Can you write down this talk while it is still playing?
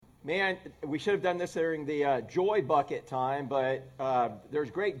Man, we should have done this during the joy bucket time, but there's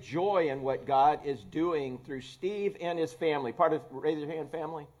great joy in what God is doing through Steve and his family. Part of Raise Your Hand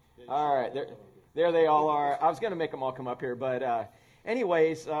family? All right, there they all are. I was going to make them all come up here, but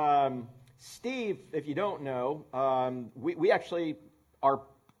anyways, Steve, if you don't know, we actually are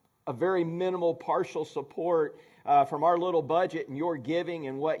a very minimal partial support from our little budget and your giving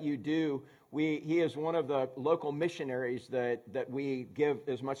and what you do. He is one of the local missionaries that we give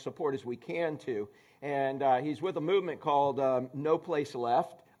as much support as we can to. And he's with a movement called No Place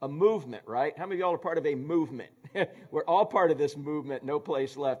Left, a movement, right? How many of y'all are part of a movement? We're all part of this movement, No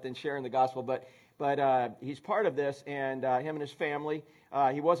Place Left, and sharing the gospel. But he's part of this, and him and his family.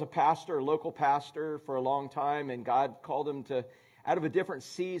 He was a pastor, a local pastor for a long time, and God called him to, out of a different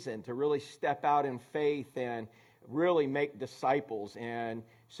season, to really step out in faith and really make disciples. And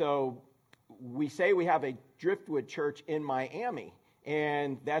so we say we have a Driftwood church in Miami,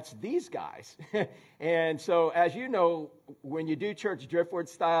 and that's these guys. And so, as you know, when you do church Driftwood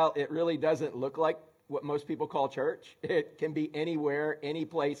style, it really doesn't look like what most people call church. It can be anywhere, any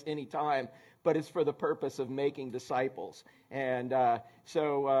place, anytime, but it's for the purpose of making disciples. And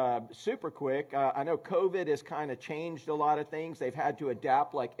so super quick, I know COVID has kind of changed a lot of things. They've had to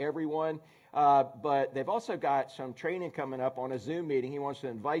adapt like everyone, but they've also got some training coming up on a Zoom meeting he wants to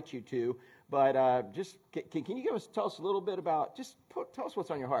invite you to. But just can you tell us a little bit about, tell us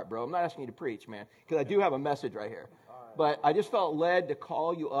what's on your heart, bro. I'm not asking you to preach, man, because I do have a message right here. Right. But I just felt led to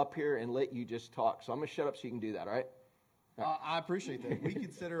call you up here and let you just talk. So I'm going to shut up so you can do that, all right? I appreciate that. We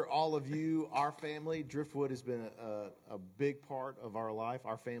consider all of you our family. Driftwood has been a big part of our life.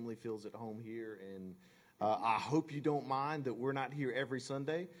 Our family feels at home here, and I hope you don't mind that we're not here every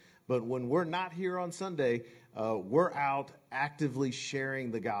Sunday. But when we're not here on Sunday, we're out actively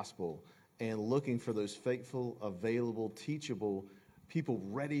sharing the gospel and looking for those faithful, available, teachable people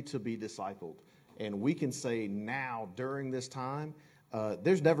ready to be discipled. And we can say now, during this time,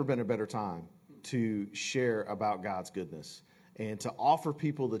 there's never been a better time to share about God's goodness and to offer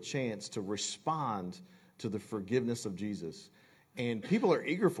people the chance to respond to the forgiveness of Jesus. And people are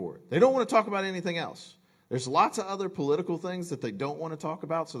eager for it. They don't want to talk about anything else. There's lots of other political things that they don't want to talk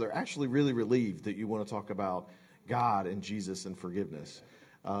about, so they're actually really relieved that you want to talk about God and Jesus and forgiveness.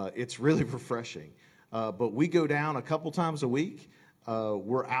 It's really refreshing. But we go down a couple times a week.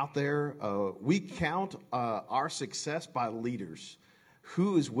 We're out there. We count our success by leaders.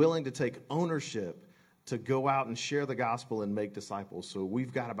 Who is willing to take ownership to go out and share the gospel and make disciples? So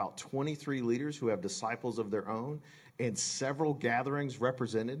we've got about 23 leaders who have disciples of their own and several gatherings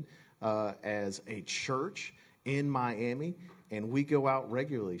represented as a church in Miami. And we go out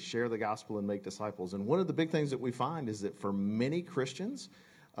regularly, share the gospel, and make disciples. And one of the big things that we find is that for many Christians,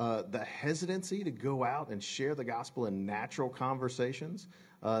 the hesitancy to go out and share the gospel in natural conversations,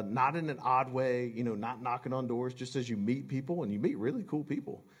 not in an odd way, not knocking on doors, just as you meet people, and you meet really cool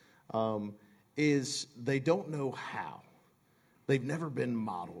people, is they don't know how. They've never been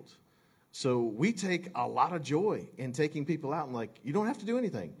modeled. So we take a lot of joy in taking people out and you don't have to do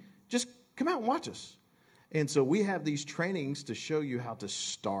anything. Just come out and watch us. And so we have these trainings to show you how to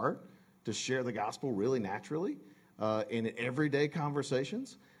start to share the gospel really naturally in everyday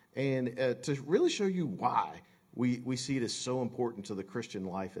conversations, and to really show you why we see it as so important to the Christian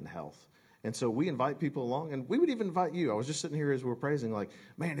life and health. And so we invite people along, and we would even invite you. I was just sitting here as we were praising,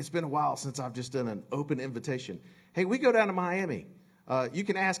 man, it's been a while since I've just done an open invitation. Hey, we go down to Miami. You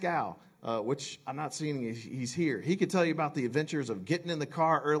can ask Al, which I'm not seeing he's here. He could tell you about the adventures of getting in the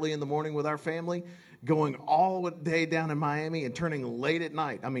car early in the morning with our family, going all day down in Miami and turning late at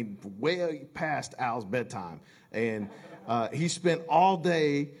night. I mean, way past Al's bedtime. And he spent all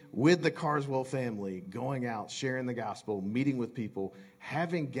day with the Carswell family, going out, sharing the gospel, meeting with people,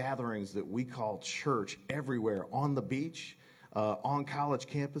 having gatherings that we call church everywhere, on the beach, on college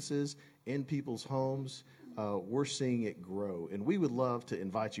campuses, in people's homes. We're seeing it grow. And we would love to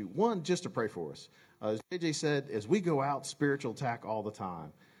invite you, one, just to pray for us. As JJ said, as we go out, spiritual attack all the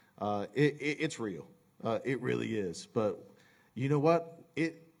time. It's real. It really is. But you know what?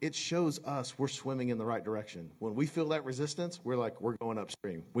 It shows us we're swimming in the right direction. When we feel that resistance, we're going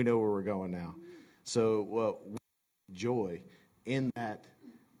upstream. We know where we're going now. So joy in that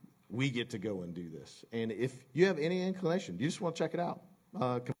we get to go and do this. And if you have any inclination, you just want to check it out.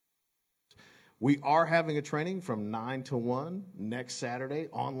 We are having a training from 9 to 1 next Saturday,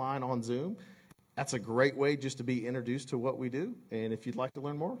 online on Zoom. That's a great way just to be introduced to what we do. And if you'd like to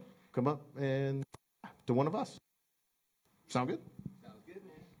learn more, come up and to one of us. Sound good? Sounds good,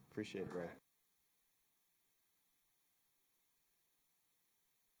 man. Appreciate it, Brad.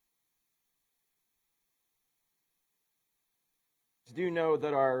 do know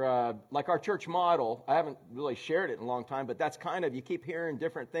that our like our church model, I haven't really shared it in a long time, but that's kind of, you keep hearing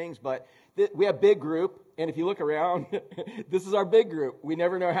different things, but we have big group, and if you look around, this is our big group. We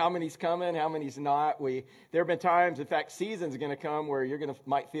never know how many's coming, how many's not. There have been times, in fact, season's going to come where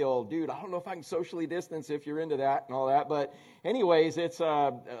might feel, dude, I don't know if I can socially distance if you're into that and all that, but anyways, it's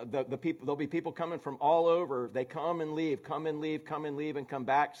the people. There'll be people coming from all over. They come and leave, come and leave, come and leave, and come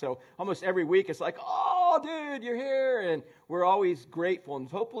back. So almost every week, it's like, oh, dude, you're here, and we're always grateful, and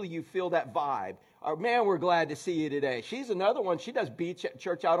hopefully you feel that vibe. Man, we're glad to see you today. She's another one. She does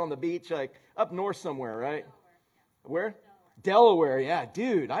church out on the beach, like up north somewhere, right? Where? Delaware, yeah,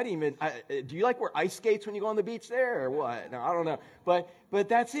 dude. Do you like wear ice skates when you go on the beach there, or what? No, I don't know. But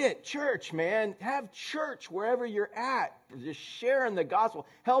that's it. Church, man. Have church wherever you're at. Just sharing the gospel,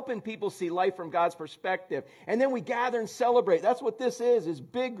 helping people see life from God's perspective. And then we gather and celebrate. That's what this is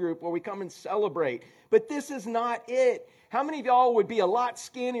big group where we come and celebrate. But this is not it. How many of y'all would be a lot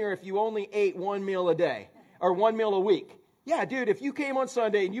skinnier if you only ate one meal a day or one meal a week? Yeah, dude, if you came on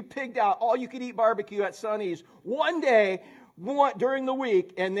Sunday and you pigged out all you could eat barbecue at Sonny's one day during the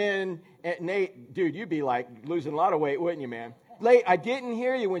week, and then, Nate, dude, you'd be like losing a lot of weight, wouldn't you, man? I didn't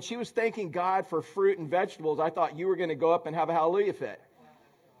hear you when she was thanking God for fruit and vegetables. I thought you were going to go up and have a hallelujah fit.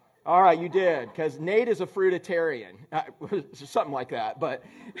 All right, you did, because Nate is a fruitarian, something like that. But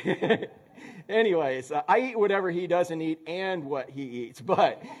anyways, I eat whatever he doesn't eat and what he eats.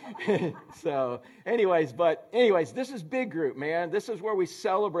 But anyways, this is big group, man. This is where we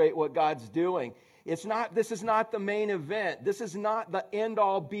celebrate what God's doing. This is not the main event. This is not the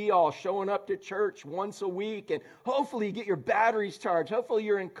end-all, be-all, showing up to church once a week, and hopefully you get your batteries charged. Hopefully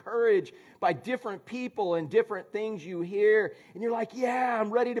you're encouraged by different people and different things you hear, and you're like, yeah, I'm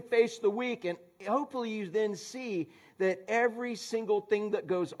ready to face the week. And hopefully you then see that every single thing that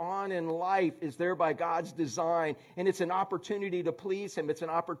goes on in life is there by God's design, and it's an opportunity to please Him. It's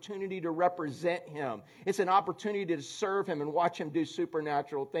an opportunity to represent Him. It's an opportunity to serve Him and watch Him do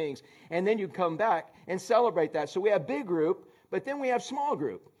supernatural things. And then you come back and celebrate that. So we have big group, but then we have small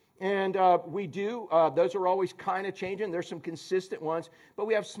group. And those are always kind of changing. There's some consistent ones, but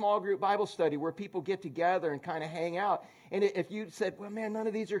we have small group Bible study where people get together and kind of hang out. And if you said, well, man, none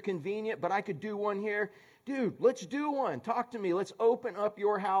of these are convenient, but I could do one here. Dude, let's do one. Talk to me. Let's open up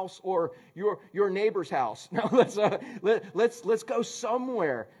your house or your neighbor's house. Now let's go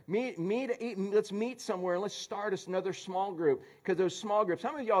somewhere. Let's meet somewhere and let's start another small group. Because those small groups,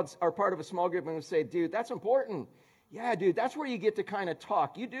 how many of y'all are part of a small group and would say, dude, that's important? Yeah, dude, that's where you get to kind of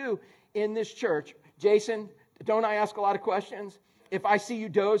talk. You do in this church. Jason, don't I ask a lot of questions? If I see you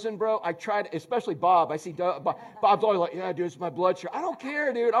dozing, bro, I try to, especially Bob. I see Bob's always like, yeah, dude, it's my blood sugar. I don't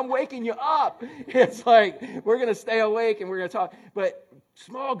care, dude. I'm waking you up. It's like, we're going to stay awake and we're going to talk. But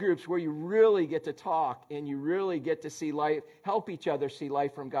small groups where you really get to talk and you really get to see life, help each other see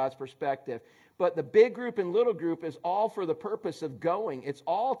life from God's perspective. But the big group and little group is all for the purpose of going. It's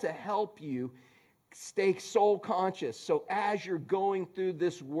all to help you stay soul conscious. So as you're going through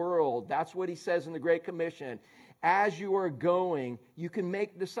this world, that's what He says in the Great Commission. As you are going, you can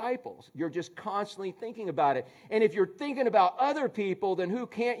make disciples. You're just constantly thinking about it. And if you're thinking about other people, then who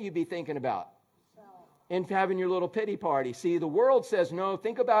can't you be thinking about? And having your little pity party. See, the world says, no,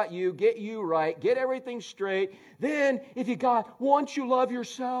 think about you, get you right, get everything straight. Then, once you love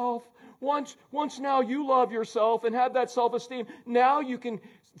yourself, once now you love yourself and have that self-esteem, now you can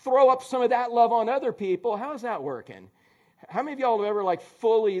throw up some of that love on other people. How's that working? How many of y'all have ever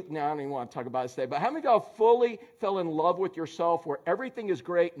fully, now I don't even want to talk about this today, but how many of y'all fully fell in love with yourself where everything is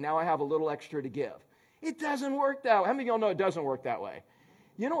great, now I have a little extra to give? It doesn't work that way. How many of y'all know it doesn't work that way?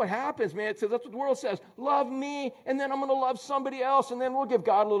 You know what happens, man? That's what the world says. Love me, and then I'm going to love somebody else, and then we'll give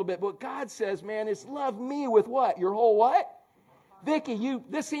God a little bit. But what God says, man, is love me with what? Your whole what? Vicki,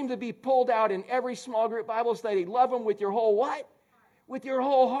 this seems to be pulled out in every small group Bible study. Love Him with your whole what? With your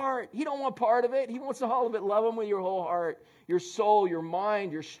whole heart. He don't want part of it. He wants all of it. Love Him with your whole heart, your soul, your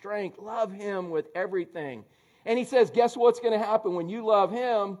mind, your strength. Love Him with everything. And He says, guess what's going to happen when you love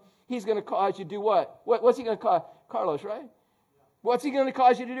Him? He's going to cause you to do what? What's He going to cause? Carlos, right? What's He going to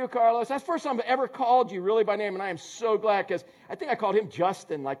cause you to do, Carlos? That's the first time I've ever called you really by name, and I am so glad because I think I called him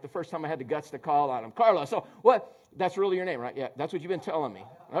Justin like the first time I had the guts to call on him. Carlos, so what? That's really your name, right? Yeah, that's what you've been telling me.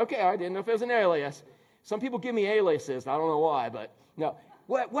 Okay, I didn't know if it was an alias. Some people give me aliases. I don't know why, but no.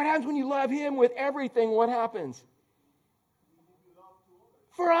 What happens when you love Him with everything? What happens?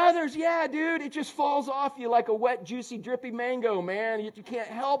 For others, yeah, dude. It just falls off you like a wet, juicy, drippy mango, man. You can't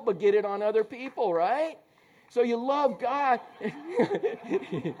help but get it on other people, right? So you love God.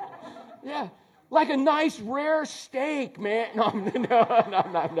 Yeah. like a nice rare steak, man. No, I'm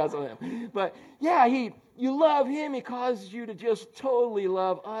not messing with him. But yeah, you love him. He causes you to just totally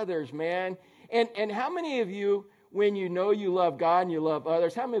love others, man. And how many of you, when you know you love God and you love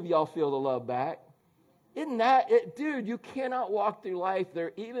others, how many of y'all feel the love back? Isn't that it? Dude, you cannot walk through life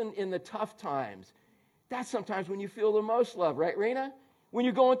there, even in the tough times. That's sometimes when you feel the most love, right, Rena? When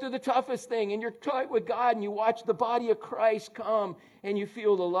you're going through the toughest thing and you're tight with God and you watch the body of Christ come and you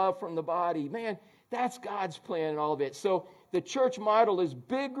feel the love from the body. Man, that's God's plan in all of it. So the church model is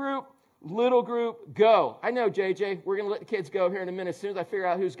big group, little group, go. I know, JJ, we're going to let the kids go here in a minute as soon as I figure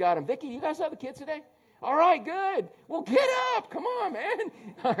out who's got them. Vicki, you guys have the kids today? All right, good. Well, get up. Come on, man.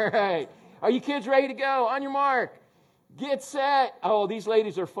 All right. Are you kids ready to go? On your mark. Get set. Oh, these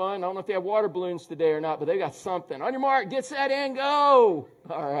ladies are fun. I don't know if they have water balloons today or not, but they got something. On your mark, get set, and go.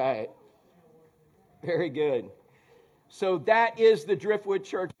 All right. Very good. So that is the Driftwood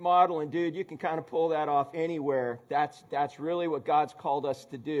Church model, and dude, you can kind of pull that off anywhere. That's really what God's called us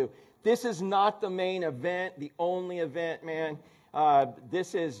to do. This is not the main event, the only event, man.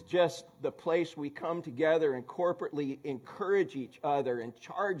 This is just the place we come together and corporately encourage each other and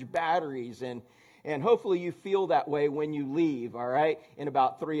charge batteries, and hopefully you feel that way when you leave, all right, in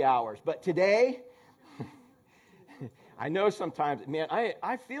about 3 hours. But today, I know sometimes, man,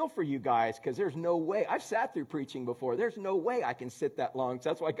 I feel for you guys because there's no way. I've sat through preaching before. There's no way I can sit that long. So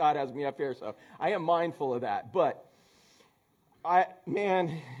that's why God has me up here. So I am mindful of that. But, I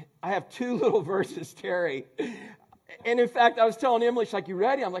have 2 little verses, Terry. And in fact, I was telling Emily, she's like, you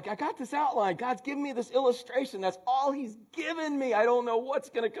ready? I'm like, I got this outline. God's given me this illustration. That's all he's given me. I don't know what's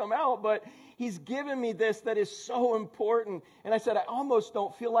going to come out, but he's given me this that is so important. And I said, I almost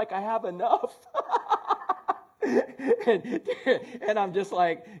don't feel like I have enough. and I'm just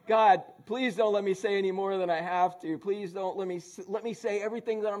like, God, please don't let me say any more than I have to. Please don't let me say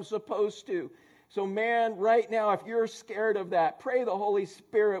everything that I'm supposed to. So man, right now, if you're scared of that, pray the Holy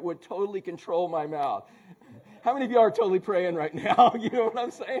Spirit would totally control my mouth. How many of you are totally praying right now? You know what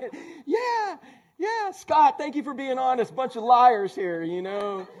I'm saying? Yeah, Scott, thank you for being honest. Bunch of liars here, you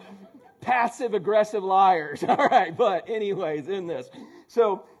know. Passive-aggressive liars. All right, but anyways, in this.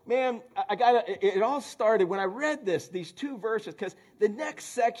 So, man, it all started when I read these 2 verses, because the next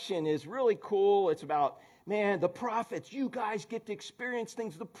section is really cool. It's about, man, the prophets. You guys get to experience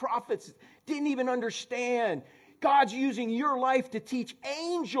things the prophets didn't even understand. God's using your life to teach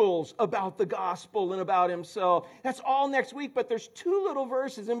angels about the gospel and about himself. That's all next week, but there's 2 little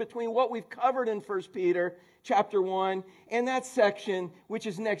verses in between what we've covered in 1 Peter chapter 1 and that section, which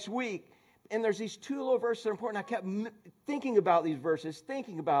is next week. And there's these 2 little verses that are important. I kept thinking about these verses,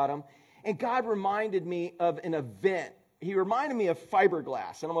 thinking about them, and God reminded me of an event. He reminded me of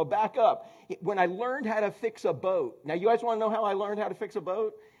fiberglass, and I'm going to back up. When I learned how to fix a boat. Now, you guys want to know how I learned how to fix a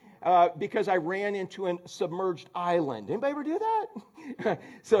boat? Because I ran into a submerged island. Anybody ever do that?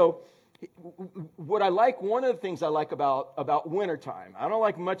 So one of the things I like about wintertime, I don't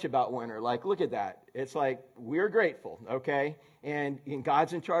like much about winter. Like, look at that. It's like, we're grateful, okay? And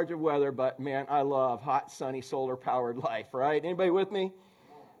God's in charge of weather, but man, I love hot, sunny, solar-powered life, right? Anybody with me?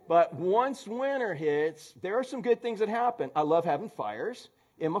 But once winter hits, there are some good things that happen. I love having fires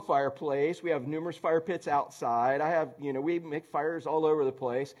in my fireplace. We have numerous fire pits outside. We make fires all over the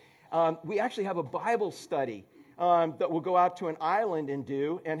place. We actually have a Bible study that we'll go out to an island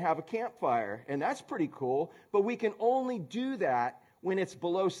and have a campfire. And that's pretty cool. But we can only do that when it's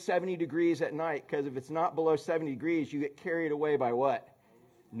below 70 degrees at night. Because if it's not below 70 degrees, you get carried away by what?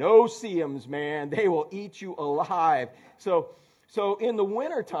 No-see-ums, man. They will eat you alive. So in the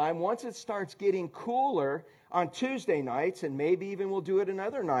wintertime, once it starts getting cooler, on Tuesday nights, and maybe even we'll do it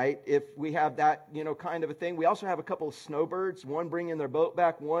another night if we have that, kind of a thing. We also have a couple of snowbirds, one bringing their boat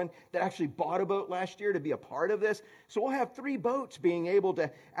back, one that actually bought a boat last year to be a part of this. So we'll have 3 boats being able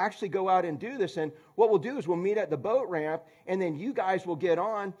to actually go out and do this. And what we'll do is we'll meet at the boat ramp, and then you guys will get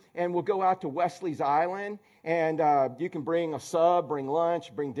on, and we'll go out to Wesley's Island. And you can bring a sub, bring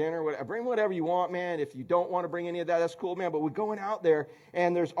lunch, bring dinner, bring whatever you want, man. If you don't want to bring any of that, that's cool, man. But we're going out there,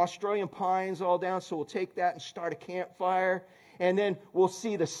 and there's Australian pines all down, so we'll take that and start a campfire. And then we'll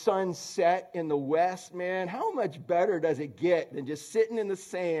see the sun set in the west, man. How much better does it get than just sitting in the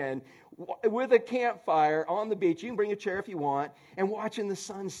sand with a campfire on the beach? You can bring a chair if you want, and watching the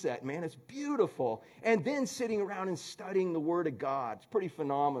sunset, man. It's beautiful. And then sitting around and studying the Word of God. It's pretty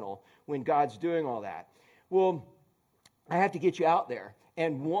phenomenal when God's doing all that. Well, I have to get you out there.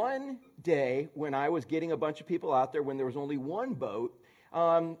 And one day when I was getting a bunch of people out there, when there was only one boat,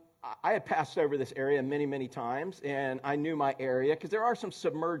 I had passed over this area many, many times, and I knew my area because there are some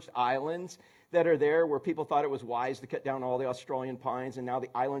submerged islands that are there where people thought it was wise to cut down all the Australian pines, and now the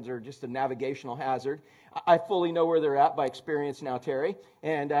islands are just a navigational hazard. I fully know where they're at by experience now, Terry,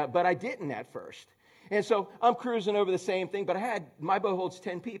 but I didn't at first. And so I'm cruising over the same thing, but my boat holds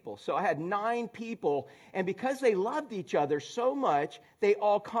 10 people. So I had 9 people, and because they loved each other so much, they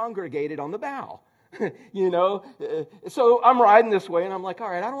all congregated on the bow. So I'm riding this way, and I'm like, all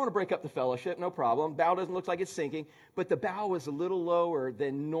right, I don't want to break up the fellowship, no problem. Bow doesn't look like it's sinking, but the bow was a little lower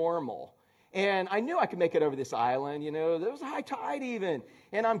than normal. And I knew I could make it over this island, there was a high tide even.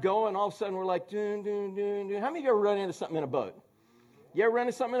 And I'm going, all of a sudden we're like, dun, dun, dun, dun. How many of you ever run into something in a boat? You ever run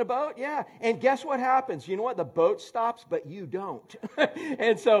into something in a boat? Yeah. And guess what happens? You know what? The boat stops, but you don't.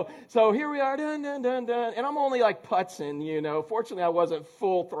 And so here we are, dun, dun, dun, dun. And I'm only like putzing, Fortunately, I wasn't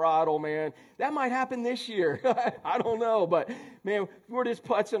full throttle, man. That might happen this year. I don't know. But, man, we're just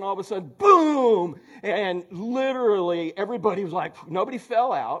putzing, all of a sudden, boom! And literally, everybody was like, nobody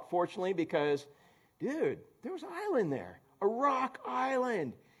fell out, fortunately, because, dude, there was an island there, a rock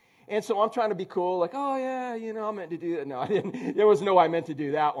island. And so I'm trying to be cool, like, oh, yeah, I meant to do that. No, I didn't. There was no I meant to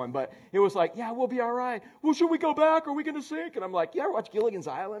do that one. But it was like, yeah, we'll be all right. Well, should we go back? Are we going to sink? And I'm like, you ever watch Gilligan's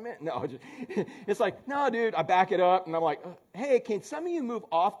Island, man? No. It's like, no, dude. I back it up. And I'm like, hey, can some of you move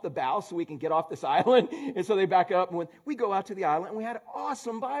off the bow so we can get off this island? And so they back up. And when we go out to the island, and we had an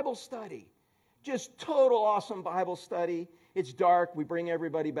awesome Bible study. Just total awesome Bible study. It's dark. We bring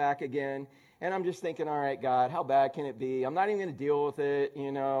everybody back again. And I'm just thinking, all right, God, how bad can it be? I'm not even going to deal with it.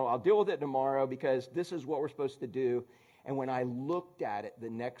 I'll deal with it tomorrow because this is what we're supposed to do. And when I looked at it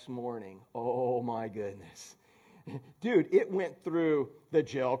the next morning, oh, my goodness. Dude, it went through the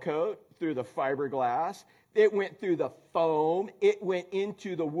gel coat, through the fiberglass. It went through the foam. It went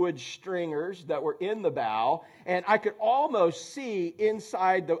into the wood stringers that were in the bow. And I could almost see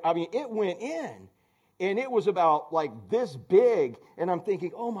inside it went in. And it was about like this big. And I'm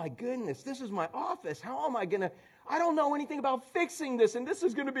thinking, oh my goodness, this is my office. How am I going to, I don't know anything about fixing this. And this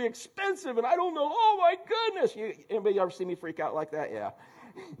is going to be expensive. And I don't know, oh my goodness. Anybody ever see me freak out like that? Yeah.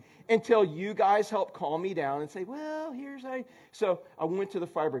 Until you guys helped calm me down and say, well, So I went to the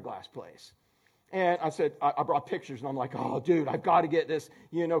fiberglass place. And I said, I brought pictures. And I'm like, oh, dude, I've got to get this.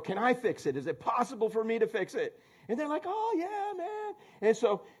 Can I fix it? Is it possible for me to fix it? And they're like, oh, yeah, man. And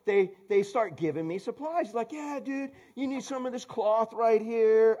so they start giving me supplies. Like, yeah, dude, you need some of this cloth right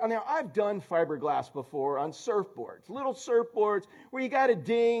here. Now, I've done fiberglass before on surfboards, little surfboards where you got a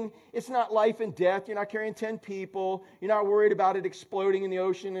ding. It's not life and death. You're not carrying 10 people. You're not worried about it exploding in the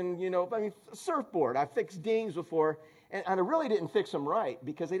ocean. And, surfboard. I fixed dings before. And I really didn't fix them right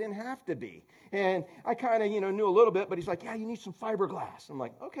because they didn't have to be. And I kind of, knew a little bit. But he's like, yeah, you need some fiberglass. I'm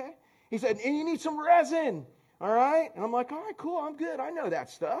like, okay. He said, and you need some resin. All right? And I'm like, all right, cool, I'm good. I know that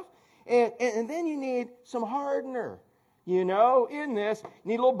stuff. And then you need some hardener, in this. You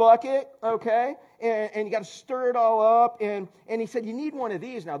need a little bucket, okay? And you got to stir it all up. And he said, you need one of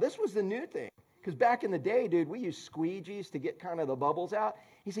these. Now, this was the new thing. Because back in the day, dude, we used squeegees to get kind of the bubbles out.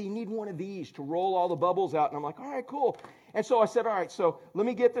 He said, you need one of these to roll all the bubbles out. And I'm like, all right, cool. And so I said, all right, so let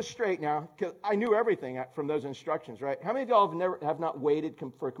me get this straight now. Because I knew everything from those instructions, right? How many of y'all have not waited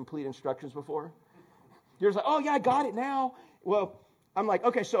for complete instructions before? You're just like, oh, yeah, I got it now. Well, I'm like,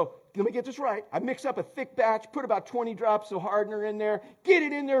 okay, so let me get this right. I mix up a thick batch, put about 20 drops of hardener in there, get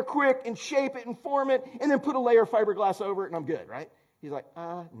it in there quick and shape it and form it, and then put a layer of fiberglass over it, and I'm good, right? He's like,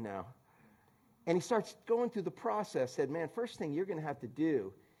 no. And he starts going through the process, said, man, first thing you're going to have to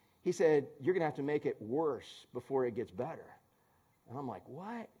do, he said, you're going to have to make it worse before it gets better. And I'm like,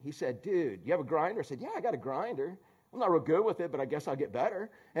 what? He said, dude, you have a grinder? I said, yeah, I got a grinder. I'm not real good with it, but I guess I'll get better.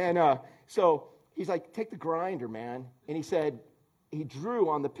 And so he's like, take the grinder, man. And he said, he drew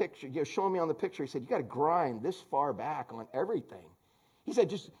on the picture, showing me on the picture. He said, you got to grind this far back on everything. He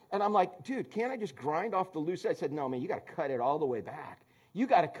said, and I'm like, dude, can't I just grind off the loose edge? I said, no, man, you got to cut it all the way back. You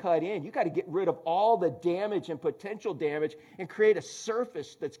got to cut in. You got to get rid of all the damage and potential damage and create a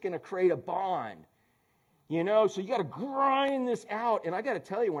surface that's going to create a bond. So you got to grind this out. And I got to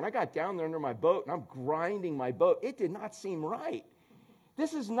tell you, when I got down there under my boat and I'm grinding my boat, it did not seem right.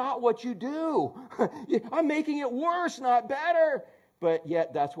 This is not what you do. I'm making it worse, not better. But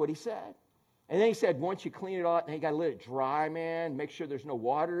yet, that's what he said. And then he said, once you clean it all out, now you got to let it dry, man. Make sure there's no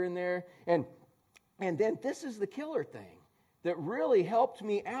water in there. And then this is the killer thing that really helped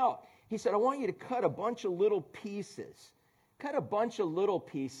me out. He said, I want you to cut a bunch of little pieces. Cut a bunch of little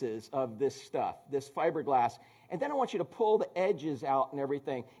pieces of this stuff, this fiberglass. And then I want you to pull the edges out and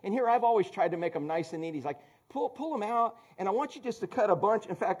everything. And here I've always tried to make them nice and neat. He's like, pull them out, and I want you just to cut a bunch.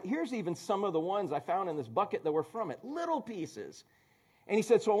 In fact, here's even some of the ones I found in this bucket that were from it, little pieces. And he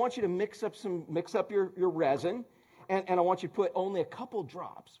said, so I want you to mix up your resin, and I want you to put only a couple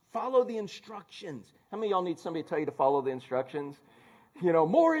drops. Follow the instructions. How many of y'all need somebody to tell you to follow the instructions?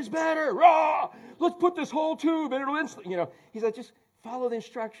 More is better. Raw! Let's put this whole tube and it'll he said, just follow the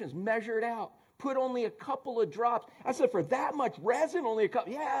instructions. Measure it out. Put only a couple of drops. I said, for that much resin, only a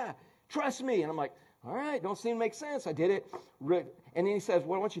couple? Yeah, trust me. And I'm like, all right, don't seem to make sense. I did it. And then he says,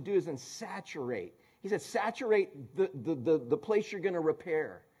 what I want you to do is then saturate. He said, saturate the place you're going to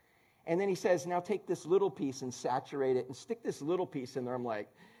repair. And then he says, now take this little piece and saturate it and stick this little piece in there. I'm like,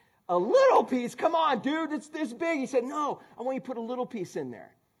 a little piece? Come on, dude, it's this big. He said, no, I want you to put a little piece in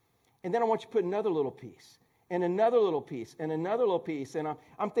there. And then I want you to put another little piece and another little piece and another little piece. And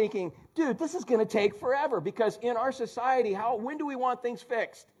I'm thinking, dude, this is going to take forever because in our society, when do we want things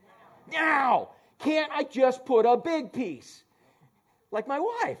fixed? Now. Can't I just put a big piece? Like my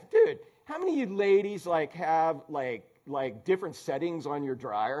wife, dude. How many of you ladies have different settings on your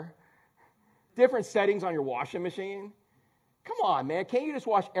dryer? Different settings on your washing machine? Come on, man. Can't you just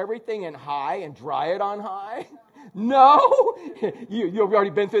wash everything in high and dry it on high? No? You've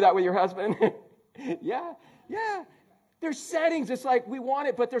already been through that with your husband? Yeah. There's settings. It's like we want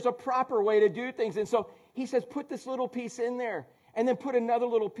it, but there's a proper way to do things. And so he says, put this little piece in there. And then put another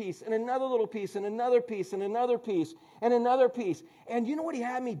little piece, and another little piece, and another piece, and another piece, and another piece. And you know what he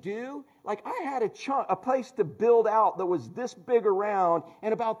had me do? Like I had a place to build out that was this big around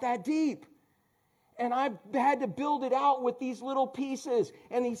and about that deep. And I had to build it out with these little pieces.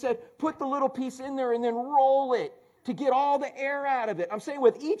 And he said, put the little piece in there and then roll it to get all the air out of it. I'm saying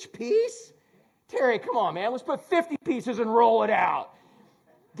with each piece, Terry, come on, man. Let's put 50 pieces and roll it out.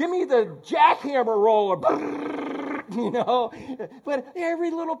 Give me the jackhammer roller. But every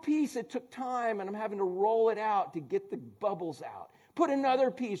little piece, it took time, and I'm having to roll it out to get the bubbles out. Put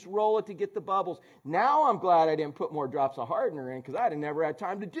another piece, roll it to get the bubbles. Now I'm glad I didn't put more drops of hardener in because I'd have never had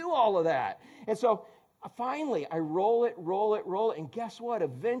time to do all of that. And so finally, I roll it, and guess what?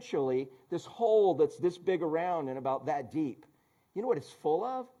 Eventually, this hole that's this big around and about that deep, you know what it's full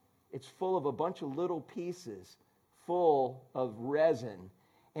of? It's full of a bunch of little pieces full of resin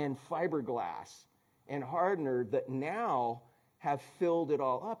and fiberglass and hardener that now have filled it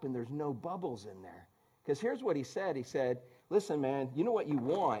all up, and there's no bubbles in there. Because here's what he said. He said, listen, man, you know what you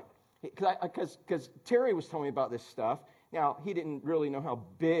want? Because Terry was telling me about this stuff. Now, he didn't really know how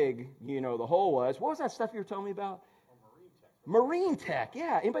big, the hole was. What was that stuff you were telling me about? Marine Tech,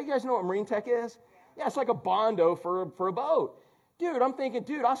 yeah. Anybody guys know what Marine Tech is? Yeah, it's like a Bondo for a boat. Dude, I'm thinking,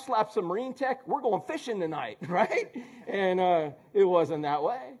 I'll slap some Marine Tech. We're going fishing tonight, right? And it wasn't that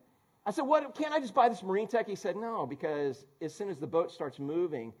way. I said, what? Can't I just buy this Marine Tech? He said, no, because as soon as the boat starts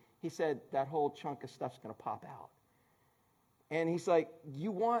moving, he said, that whole chunk of stuff's going to pop out. And he's like,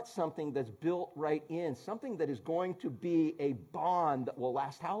 you want something that's built right in, something that is going to be a bond that will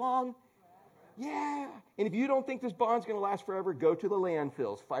last how long? Yeah. And if you don't think this bond's going to last forever, go to the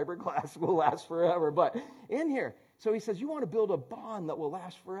landfills. Fiberglass will last forever. But in here, so he says, you want to build a bond that will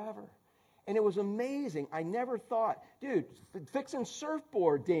last forever. And it was amazing. I never thought, dude, fixing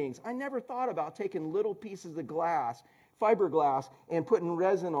surfboard dings. I never thought about taking little pieces of glass, fiberglass, and putting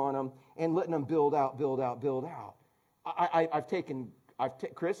resin on them and letting them build out. I've taken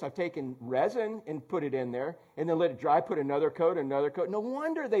resin and put it in there and then let it dry, put another coat. No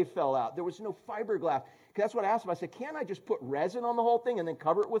wonder they fell out. There was no fiberglass. That's what I asked him. I said, can't I just put resin on the whole thing and then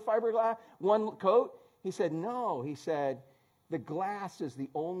cover it with fiberglass, one coat? He said, no. He said, the glass is the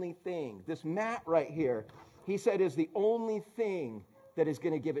only thing. This mat right here, he said, is the only thing that is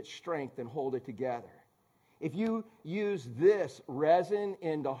going to give it strength and hold it together. If you use this resin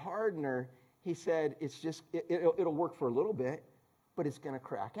into hardener, he said, it'll work for a little bit, but it's going to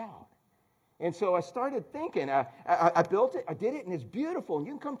crack out. And so I started thinking, I built it, I did it, and it's beautiful. And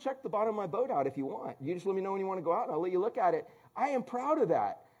you can come check the bottom of my boat out if you want. You just let me know when you want to go out, and I'll let you look at it. I am proud of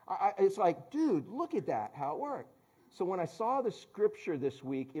that. It's like, dude, look at that, how it worked. So when I saw the scripture this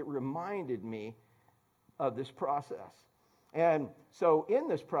week, it reminded me of this process. And so in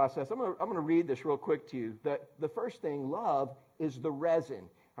this process, I'm going to read this real quick to you. The first thing, love, is the resin.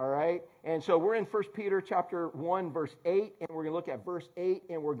 All right? And so we're in 1 Peter chapter 1, verse 8, and we're going to look at verse 8,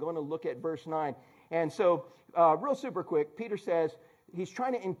 and we're going to look at verse 9. And so real super quick, Peter says he's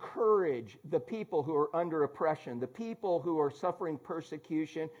trying to encourage the people who are under oppression, the people who are suffering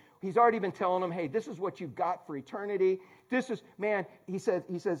persecution. He's already been telling them, hey, this is what you've got for eternity. This is, man, he says,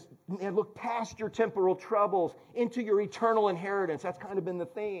 man, look past your temporal troubles into your eternal inheritance. That's kind of been the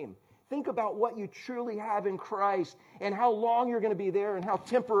theme. Think about what you truly have in Christ and how long you're going to be there and how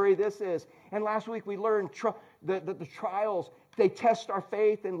temporary this is. And last week we learned that the trials They test our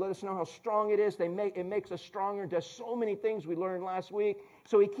faith and let us know how strong it is. It makes us stronger, does so many things we learned last week.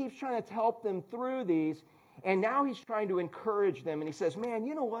 So he keeps trying to help them through these. And now he's trying to encourage them. And he says, man,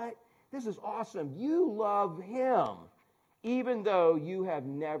 you know what? This is awesome. You love him, even though you have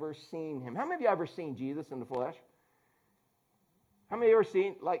never seen him. How many of you ever seen Jesus in the flesh? How many of you ever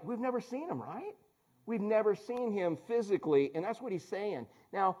seen, we've never seen him, right? We've never seen him physically, and that's what he's saying.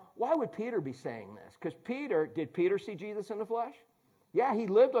 Now, why would Peter be saying this? Because did Peter see Jesus in the flesh? Yeah, he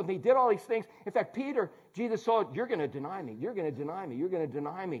lived with him. He did all these things. In fact, Jesus saw, you're going to deny me. You're going to deny me. You're going to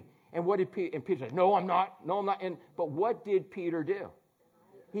deny me. And what did Peter, and Peter said, no, I'm not. No, I'm not. But what did Peter do?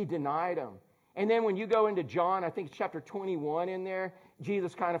 He denied him. And then when you go into John, I think it's chapter 21 in there,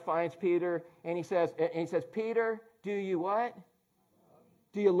 Jesus kind of finds Peter, and he says, Peter, do you what?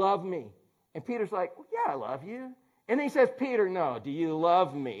 Do you love me? And Peter's like, well, yeah, I love you. And then he says, Peter, no, do you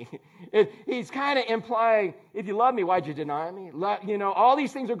love me? He's kind of implying, if you love me, why'd you deny me? All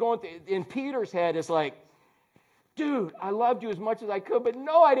these things are going through. In Peter's head, it's like, dude, I loved you as much as I could, but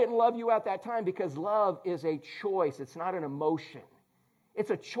no, I didn't love you at that time, because love is a choice. It's not an emotion.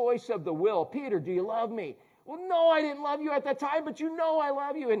 It's a choice of the will. Peter, do you love me? Well, no, I didn't love you at that time, but you know I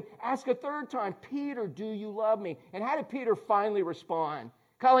love you. And ask a third time, Peter, do you love me? And how did Peter finally respond?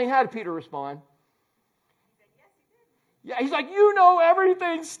 Colleen, how did Peter respond? He said, yes, he did. Yeah, he's like, you know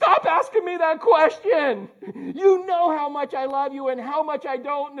everything. Stop asking me that question. You know how much I love you and how much I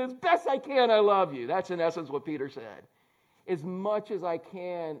don't, and as best I can, I love you. That's in essence what Peter said. As much as I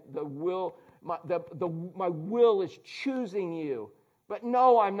can, my will is choosing you. But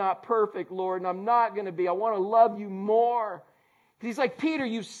no, I'm not perfect, Lord, and I'm not going to be. I want to love you more. He's like, Peter,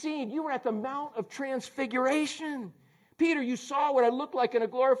 you were at the Mount of Transfiguration. Peter, you saw what I looked like in a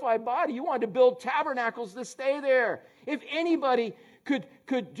glorified body. You wanted to build tabernacles to stay there. If anybody could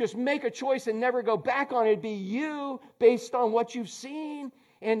just make a choice and never go back on it, it'd be you based on what you've seen.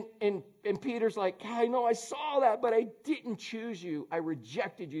 And Peter's like, I know I saw that, but I didn't choose you. I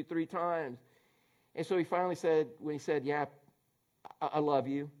rejected you 3 times. And so he finally said, yeah, I love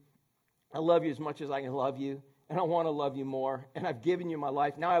you. I love you as much as I can love you. And I want to love you more. And I've given you my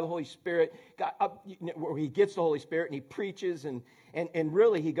life. Now I have the Holy Spirit. Where he gets the Holy Spirit and he preaches and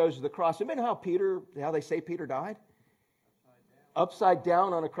really he goes to the cross. Remember how they say Peter died? Upside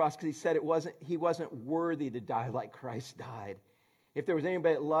down on a cross, because he said he wasn't worthy to die like Christ died. If there was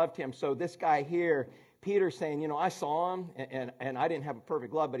anybody that loved him. So this guy here, Peter's saying, I saw him and I didn't have a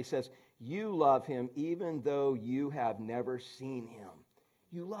perfect love, but he says, you love him even though you have never seen him.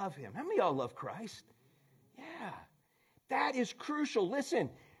 You love him. How many of y'all love Christ? Yeah. That is crucial. Listen,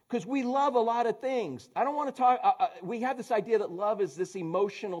 because we love a lot of things. I don't want to talk, we have this idea that love is this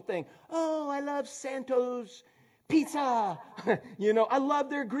emotional thing. Oh, I love Santos pizza. I love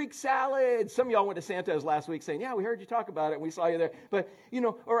their Greek salad. Some of y'all went to Santos last week saying, yeah, we heard you talk about it and we saw you there. But,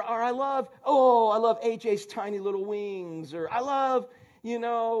 or I love AJ's tiny little wings. Or I love, we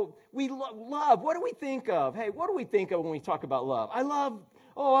love. What do we think of? Hey, what do we think of when we talk about love? I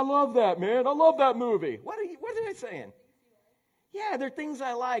love that, man. I love that movie. What are they saying? Yeah, they're things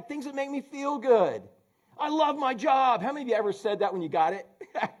I like, things that make me feel good. I love my job. How many of you ever said that when you got it?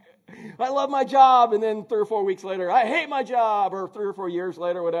 I love my job, and then 3 or 4 weeks later, I hate my job, or 3 or 4 years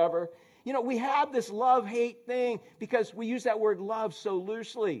later, whatever. We have this love-hate thing because we use that word love so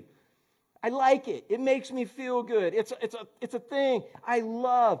loosely. I like it. It makes me feel good. It's a thing I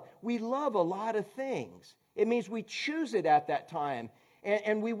love. We love a lot of things. It means we choose it at that time,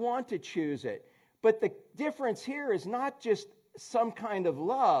 and we want to choose it. But the difference here is not just some kind of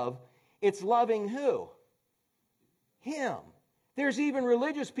love. It's loving who? Him. There's even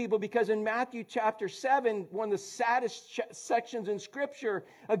religious people, because in Matthew chapter 7, one of the saddest sections in Scripture,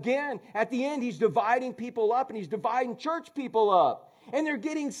 again, at the end, he's dividing people up, and he's dividing church people up. And they're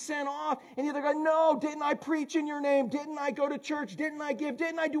getting sent off, and they're going, no, didn't I preach in your name? Didn't I go to church? Didn't I give?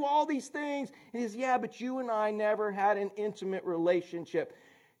 Didn't I do all these things? And he says, yeah, but you and I never had an intimate relationship.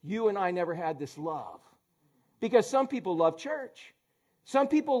 You and I never had this love. Because some people love church. Some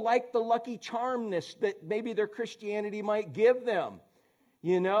people like the lucky charmness that maybe their Christianity might give them.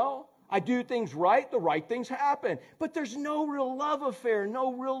 I do things right, the right things happen. But there's no real love affair,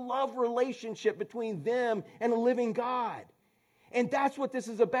 no real love relationship between them and a living God. And that's what this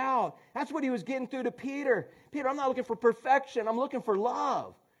is about. That's what he was getting through to Peter. Peter, I'm not looking for perfection. I'm looking for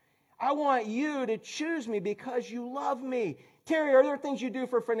love. I want you to choose me because you love me. Terry, are there things you do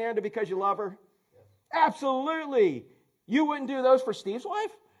for Fernanda because you love her? Yes. Absolutely. You wouldn't do those for Steve's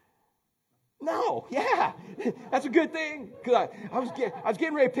wife? No, yeah. That's a good thing. I was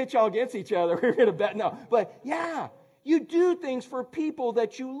getting ready to pitch y'all against each other. We were going to bet. No. But yeah, you do things for people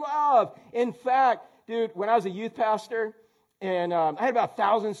that you love. In fact, dude, when I was a youth pastor, And I had about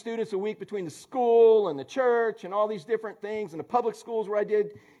 1,000 students a week between the school and the church and all these different things, and the public schools where I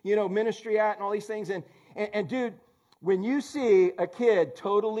did, ministry at and all these things. And dude, when you see a kid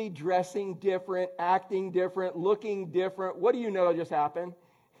totally dressing different, acting different, looking different, what do you know just happened?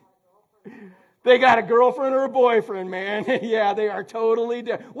 They got a girlfriend or a boyfriend, man. Yeah, they are totally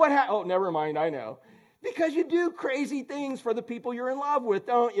different. Oh, never mind, I know. Because you do crazy things for the people you're in love with,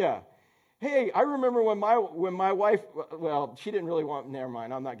 don't you? Hey, I remember when my wife, well, she didn't really want, never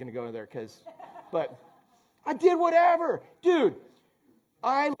mind, I'm not going to go there but I did whatever. Dude,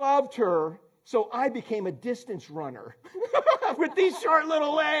 I loved her, so I became a distance runner with these short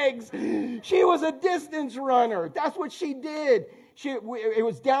little legs. She was a distance runner. That's what she did. It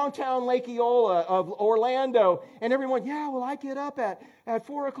was downtown Lake Eola of Orlando, and everyone, yeah, well, I get up at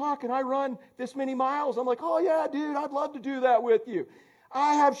 4 o'clock and I run this many miles. I'm like, oh, yeah, dude, I'd love to do that with you.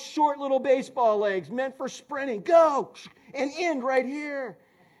 I have short little baseball legs meant for sprinting. Go! And end right here.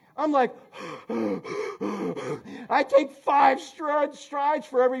 I'm like, I take 5 strides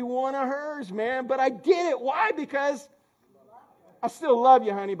for every one of hers, man. But I did it. Why? Because I still love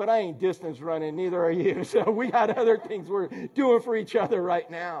you, honey, but I ain't distance running. Neither are you. So we got other things we're doing for each other right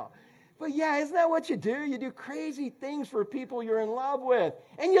now. But yeah, isn't that what you do? You do crazy things for people you're in love with.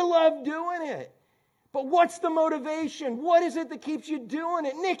 And you love doing it. But what's the motivation? What is it that keeps you doing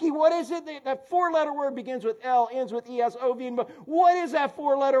it? Nikki, what is it? That 4-letter word begins with L, ends with E, S, O, V, and B. What is that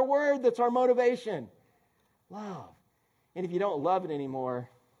 4-letter word that's our motivation? Love. And if you don't love it anymore,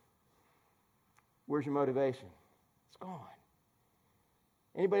 where's your motivation? It's gone.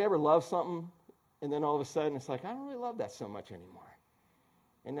 Anybody ever love something, and then all of a sudden it's like, I don't really love that so much anymore.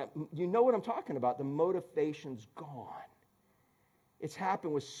 And that, you know what I'm talking about. The motivation's gone. It's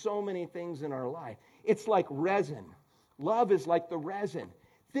happened with so many things in our life. It's like resin. Love is like the resin.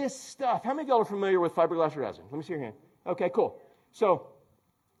 This stuff, how many of y'all are familiar with fiberglass resin? Let me see your hand. Okay, cool. So,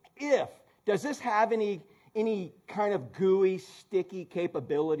 does this have any kind of gooey, sticky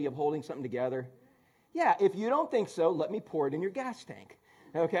capability of holding something together? Yeah, if you don't think so, let me pour it in your gas tank.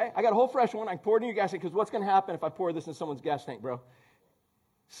 Okay, I got a whole fresh one. I can pour it in your gas tank, because what's going to happen if I pour this in someone's gas tank, bro?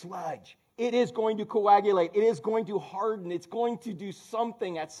 Sludge. It is going to coagulate. It is going to harden. It's going to do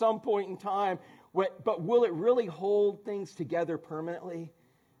something at some point in time. But will it really hold things together permanently?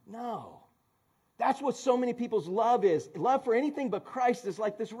 No. That's what so many people's love is. Love for anything but Christ is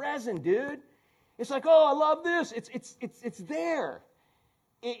like this resin, dude. It's like, oh, I love this. It's there.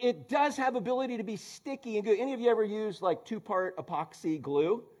 It does have ability to be sticky and good. Any of you ever used like 2-part epoxy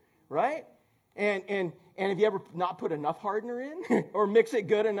glue, right? And have you ever not put enough hardener in or mix it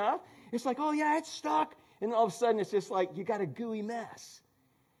good enough? It's like, oh yeah, it's stuck. And all of a sudden it's just like you got a gooey mess.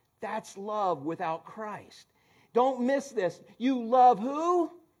 That's love without Christ. Don't miss this. You love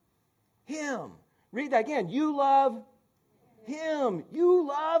who? Him. Read that again. You love Him. You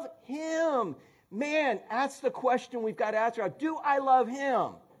love Him. Man, that's the question we've got to answer. Do I love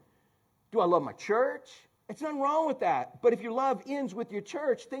Him? Do I love my church? It's nothing wrong with that. But if your love ends with your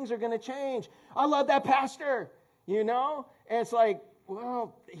church, things are going to change. I love that pastor, And it's like,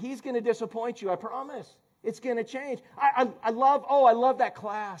 well, he's going to disappoint you, I promise. It's going to change. I love that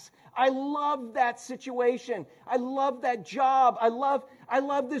class. I love that situation. I love that job. I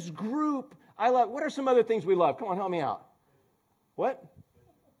love this group. What are some other things we love? Come on, help me out. What?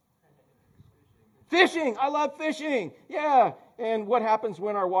 Fishing. I love fishing. Yeah. And what happens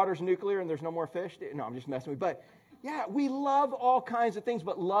when our water's nuclear and there's no more fish? No, I'm just messing with you. But yeah, we love all kinds of things,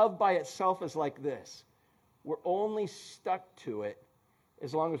 but love by itself is like this. We're only stuck to it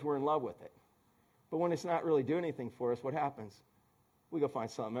as long as we're in love with it. But when it's not really doing anything for us, what happens? We go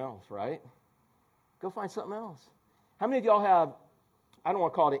find something else, right? Go find something else. How many of y'all have, I don't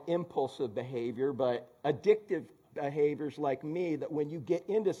want to call it impulsive behavior, but addictive behaviors like me, that when you get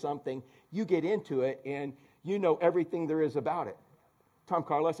into something, you get into it and you know everything there is about it? Tom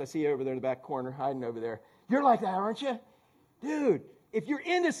Carlos, I see you over there in the back corner, hiding over there. You're like that, aren't you? Dude, if you're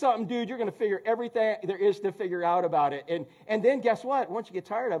into something, dude, you're going to figure everything there is to figure out about it. And then guess what? Once you get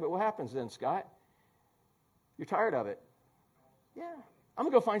tired of it, what happens then, Scott? You're tired of it. Yeah. I'm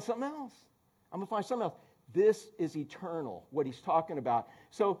going to go find something else. This is eternal, what he's talking about.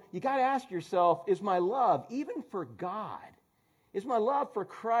 So you got to ask yourself, is my love, even for God, is my love for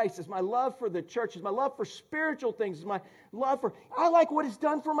Christ, is my love for the church, is my love for spiritual things, is my love for, I like what it's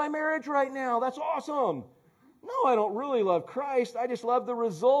done for my marriage right now. That's awesome. No, I don't really love Christ. I just love the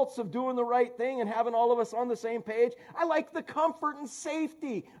results of doing the right thing and having all of us on the same page. I like the comfort and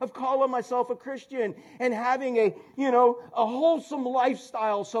safety of calling myself a Christian and having a wholesome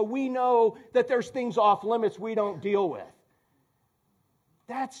lifestyle, so we know that there's things off limits we don't deal with.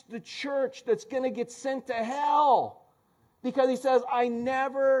 That's the church that's going to get sent to hell. Because he says, I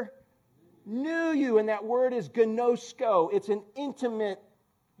never knew you. And that word is gnosko. It's an intimate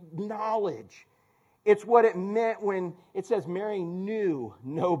knowledge. It's what it meant when it says Mary knew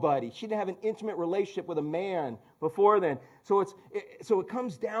nobody. She didn't have an intimate relationship with a man before then. So it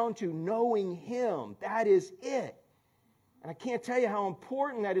comes down to knowing him. That is it. And I can't tell you how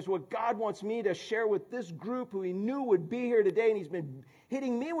important that is, what God wants me to share with this group who he knew would be here today, and he's been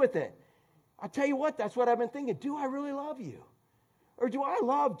hitting me with it. I tell you what, that's what I've been thinking. Do I really love you? Or do I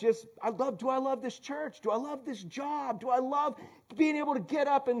love this church? Do I love this job? Do I love being able to get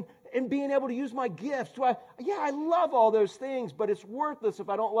up and being able to use my gifts? I love all those things, but it's worthless if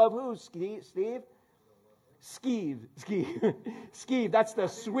I don't love who? Steve? Skeeve. That's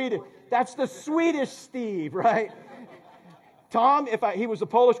the Swedish Steve, right? Tom, if he was a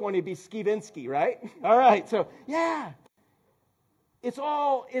Polish one, he'd be Skiewinski, right? All right, so yeah. It's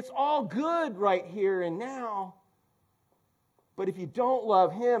all good right here and now. But if you don't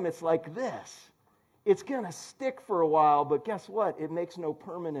love him, it's like this. It's going to stick for a while, but guess what? It makes no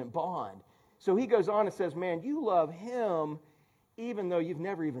permanent bond. So he goes on and says, man, you love him even though you've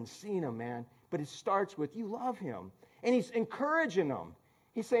never even seen him, man. But it starts with you love him. And he's encouraging them.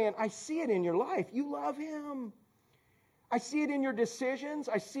 He's saying, I see it in your life. You love him. I see it in your decisions.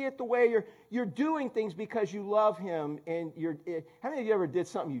 I see it the way you're doing things because you love him. And how many of you ever did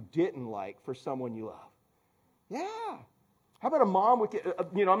something you didn't like for someone you love? Yeah. How about a mom with,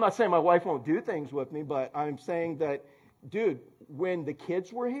 I'm not saying my wife won't do things with me, but I'm saying that, dude, when the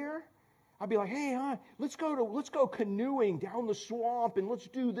kids were here, I'd be like, hey, hon, let's go canoeing down the swamp and let's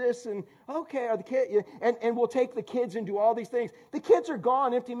do this. And okay, and we'll take the kids and do all these things. The kids are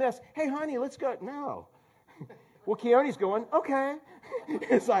gone, empty mess. Hey, honey, let's go. No. Well, Keone's going, okay.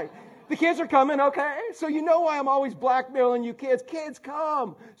 It's like, the kids are coming, okay. So you know why I'm always blackmailing you kids. Kids,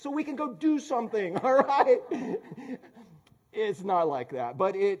 come so we can go do something, all right? It's not like that.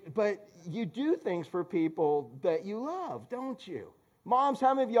 But you do things for people that you love, don't you? Moms,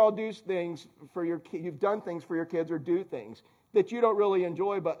 how many of y'all do things for your kids? You've done things for your kids or do things that you don't really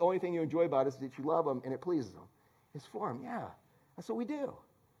enjoy, but the only thing you enjoy about it is that you love them and it pleases them. It's for them, yeah. That's what we do.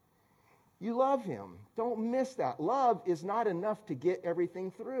 You love him. Don't miss that. Love is not enough to get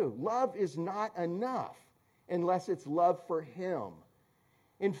everything through. Love is not enough unless it's love for him.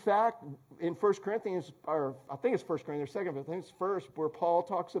 In fact, in 1 Corinthians, or I think it's 1 Corinthians 2, but I think it's 1, where Paul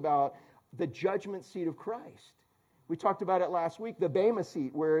talks about the judgment seat of Christ. We talked about it last week, the Bema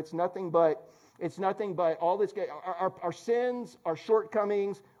seat, where it's nothing but all this, our sins, our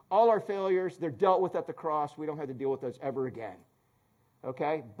shortcomings, all our failures, they're dealt with at the cross. We don't have to deal with those ever again.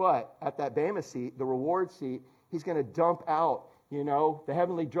 Okay? But at that Bema seat, the reward seat, he's going to dump out, the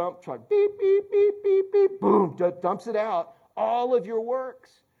heavenly dump truck, beep, beep, beep, beep, beep, boom, dumps it out, all of your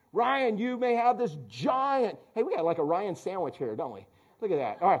works. Ryan, you may have this giant, hey, we got like a Ryan sandwich here, don't we? Look at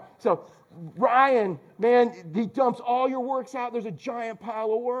that. All right, so Ryan, man, he dumps all your works out. There's a giant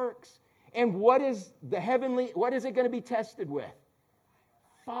pile of works. And what is it going to be tested with?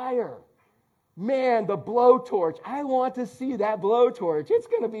 Fire. Man, the blowtorch. I want to see that blowtorch. It's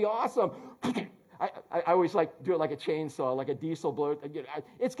going to be awesome. I always do it like a chainsaw, like a diesel blow.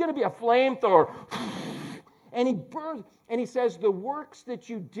 It's going to be a flamethrower. And he burns, and he says, the works that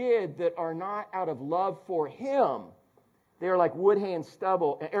you did that are not out of love for him, they are like wood, hay, and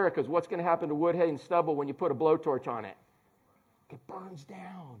stubble. And Erica's, what's going to happen to wood, hay, and stubble when you put a blowtorch on it? It burns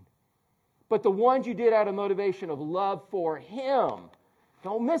down. But the ones you did out of motivation of love for him,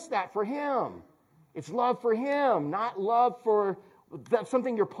 don't miss that, for him. It's love for him, not love for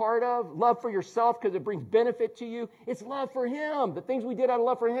something you're part of, love for yourself because it brings benefit to you. It's love for him. The things we did out of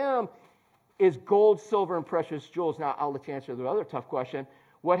love for him is gold, silver, and precious jewels. Now, I'll let you answer the other tough question.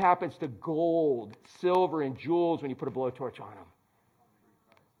 What happens to gold, silver, and jewels when you put a blowtorch on them?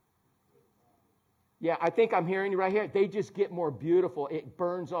 Yeah, I think I'm hearing you right here. They just get more beautiful. It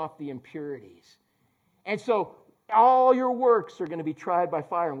burns off the impurities. And so all your works are going to be tried by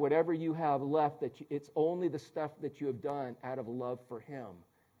fire, and whatever you have left, it's only the stuff that you have done out of love for him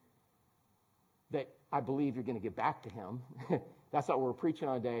that I believe you're going to get back to him. That's what we're preaching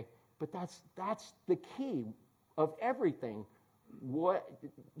on today. But that's the key of everything. What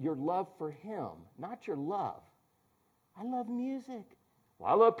your love for him, not your love. I love music. Well,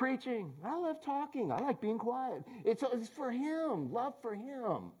 I love preaching. I love talking. I like being quiet. It's for him. Love for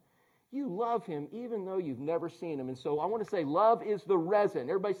him. You love him even though you've never seen him. And so I want to say love is the resin.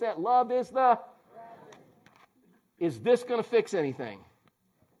 Everybody say that. Love is the resin. Is this going to fix anything?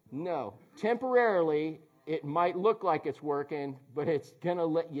 No. Temporarily, it might look like it's working, but it's going to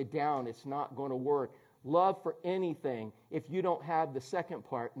let you down. It's not going to work. Love for anything, if you don't have the second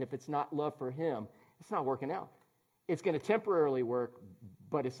part, and if it's not love for him, it's not working out. It's going to temporarily work,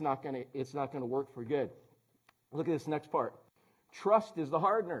 but it's not going to work for good. Look at this next part. Trust is the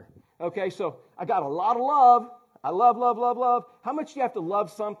hardener. Okay, so I got a lot of love. I love, love, love, love. How much do you have to love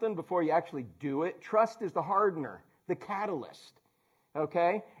something before you actually do it? Trust is the hardener, the catalyst.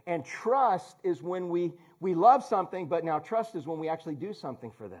 Okay? And trust is when we love something, but now trust is when we actually do something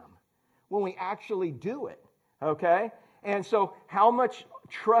for them. When we actually do it. Okay? And so how much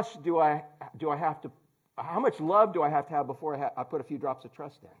trust do I have to, how much love do I have to have before I put a few drops of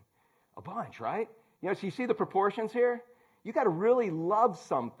trust in? A bunch, right? You know, so you see the proportions here? You got to really love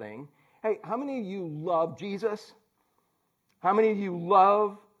something. Hey, how many of you love Jesus? How many of you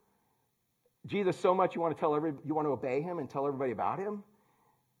love Jesus so much you want to obey him and tell everybody about him?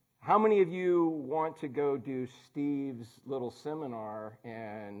 How many of you want to go do Steve's little seminar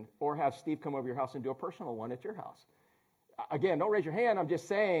or have Steve come over your house and do a personal one at your house? Again, don't raise your hand. I'm just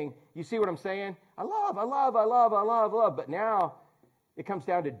saying, you see what I'm saying? I love. But now it comes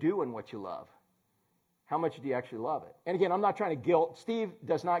down to doing what you love. How much do you actually love it? And again, I'm not trying to guilt. Steve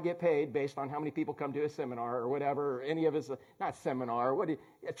does not get paid based on how many people come to his seminar or whatever, or any of his, not seminar,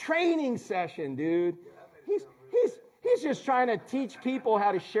 a training session, dude. He's just trying to teach people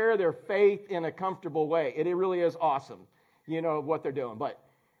how to share their faith in a comfortable way. It really is awesome, you know, what they're doing. But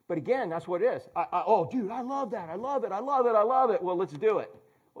again, that's what it is. Oh, dude, I love that. I love it. Well, let's do it.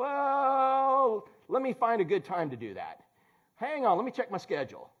 Well, let me find a good time to do that. Hang on, let me check my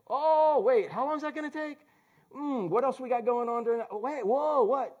schedule. Oh, wait, how long is that going to take? What else we got going on during that? Oh, wait, whoa,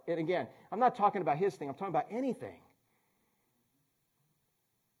 what? And again, I'm not talking about his thing. I'm talking about anything.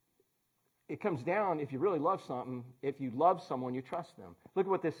 It comes down, if you really love something, if you love someone, you trust them. Look at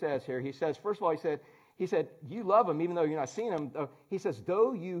what this says here. He says, first of all, he said, you love him even though you're not seeing him. He says,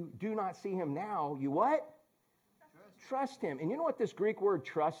 though you do not see him now, you what? Trust him. And you know what this Greek word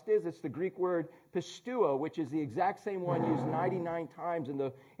trust is? It's the Greek word pistuo, which is the exact same one used 99 times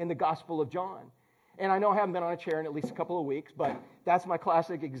in the Gospel of John. And I know I haven't been on a chair in at least a couple of weeks, but that's my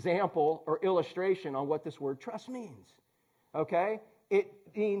classic example or illustration on what this word trust means. Okay? It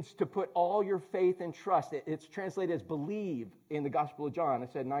means to put all your faith and trust. It's translated as believe in the Gospel of John. I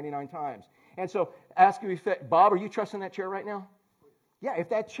said 99 times. And so ask you, Bob, are you trusting that chair right now? Yeah, if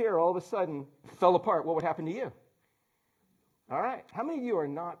that chair all of a sudden fell apart, what would happen to you? All right. How many of you are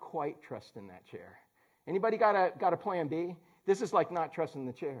not quite trusting that chair? Anybody got a plan B? This is like not trusting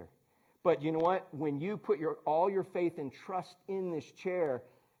the chair. But you know what? When you put all your faith and trust in this chair,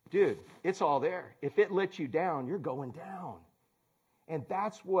 dude, it's all there. If it lets you down, you're going down. And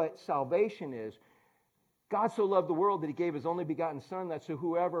that's what salvation is. God so loved the world that he gave his only begotten son, that so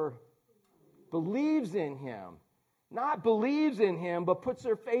whoever believes in him, not believes in him, but puts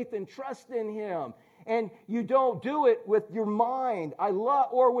their faith and trust in him. And you don't do it with your mind,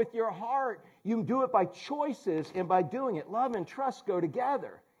 or with your heart. You do it by choices and by doing it. Love and trust go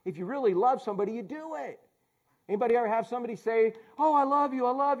together. If you really love somebody, you do it. Anybody ever have somebody say, oh, I love you,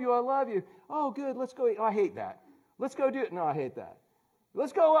 I love you, I love you. Oh, good, let's go eat. Oh, I hate that. Let's go do it. No, I hate that.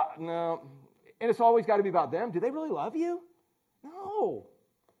 Let's go out. No. And it's always got to be about them. Do they really love you? No.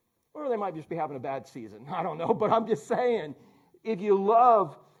 Or they might just be having a bad season. I don't know, but I'm just saying, if you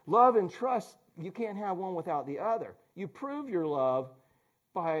love and trust, you can't have one without the other. You prove your love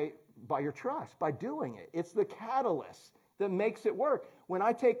by your trust, by doing it. It's the catalyst that makes it work. When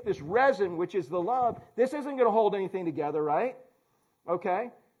I take this resin, which is the love, this isn't going to hold anything together, right?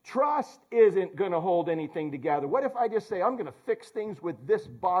 Okay? Trust isn't going to hold anything together. What if I just say, I'm going to fix things with this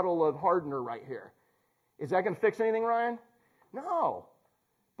bottle of hardener right here? Is that going to fix anything, Ryan? No.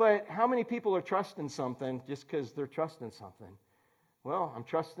 But how many people are trusting something just because they're trusting something? Well, I'm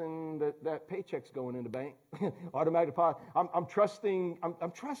trusting that paycheck's going in the bank. Automatic deposit. I'm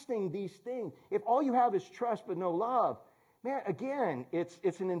trusting these things. If all you have is trust but no love, man, again,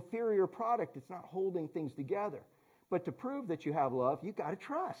 it's an inferior product. It's not holding things together. But to prove that you have love, you got to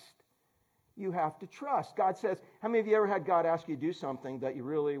trust. You have to trust. God says, how many of you ever had God ask you to do something that you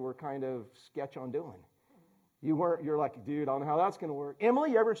really were kind of sketch on doing? You're like, dude, I don't know how that's going to work.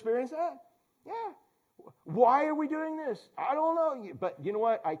 Emily, you ever experienced that? Yeah. Why are we doing this? I don't know. But you know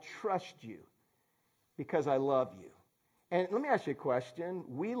what? I trust you because I love you. And let me ask you a question.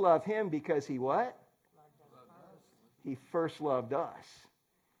 We love him because he what? He first loved us.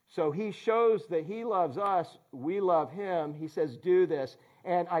 So he shows that he loves us. We love him. He says, do this.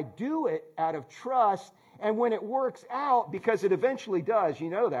 And I do it out of trust. And when it works out, because it eventually does, you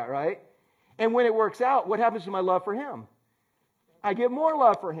know that, right? And when it works out, what happens to my love for him? I get more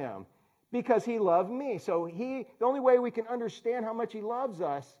love for him because he loved me. So the only way we can understand how much he loves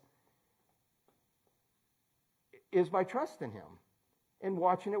us is by trusting him. and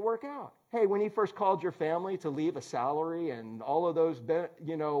watching it work out. Hey, when he first called your family to leave a salary and all of those,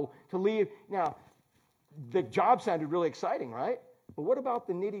 to leave. Now, the job sounded really exciting, right? But what about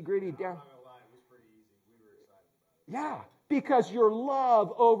the nitty-gritty down? I'm not gonna lie, it was pretty easy. We were excited about it. Yeah, because your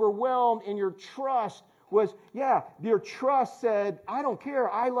love overwhelmed and your trust was, your trust said, I don't care.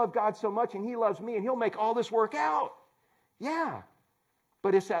 I love God so much and he loves me and he'll make all this work out. Yeah,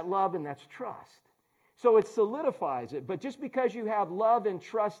 but it's that love and that's trust. So it solidifies it. But just because you have love and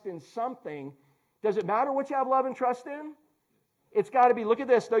trust in something, does it matter what you have love and trust in? It's got to be, look at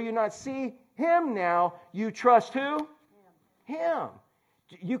this, though you not see him now, you trust who? Him.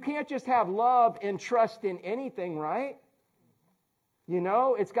 You can't just have love and trust in anything, right?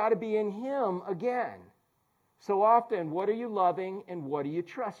 It's got to be in him again. So often, what are you loving and what are you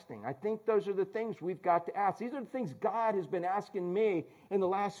trusting? I think those are the things we've got to ask. These are the things God has been asking me in the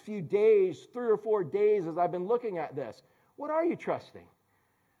last few days, 3 or 4 days as I've been looking at this. What are you trusting?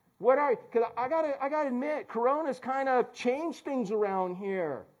 Because I gotta admit, Corona's kind of changed things around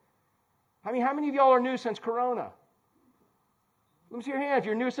here. I mean, how many of y'all are new since Corona? Let me see your hands.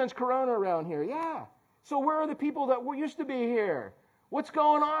 You're new since Corona around here. Yeah. So where are the people that used to be here? What's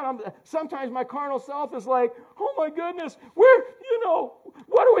going on? Sometimes my carnal self is like, oh my goodness, what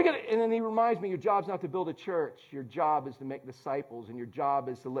are we going to... And then he reminds me, your job's not to build a church. Your job is to make disciples, and your job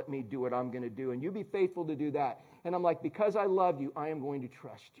is to let me do what I'm going to do. And you be faithful to do that. And I'm like, because I love you, I am going to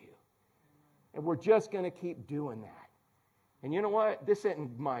trust you. And we're just going to keep doing that. And you know what? This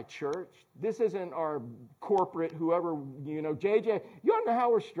isn't my church. This isn't our corporate, whoever, JJ. You don't know how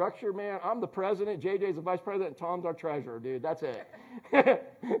we're structured, man. I'm the president. JJ's the vice president. And Tom's our treasurer, dude. That's it.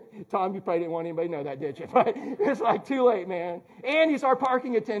 Tom, you probably didn't want anybody to know that, did you? But it's like too late, man. And he's our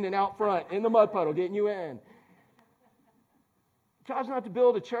parking attendant out front in the mud puddle getting you in. The job's not to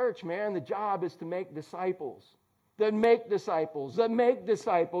build a church, man. The job is to make disciples. That make disciples, that make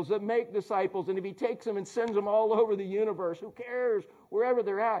disciples, that make disciples. And if he takes them and sends them all over the universe, who cares? Wherever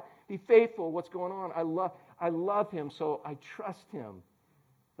they're at, be faithful. What's going on? I love him, so I trust him.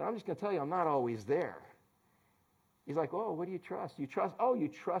 But I'm just going to tell you, I'm not always there. He's like, oh, what do you trust? You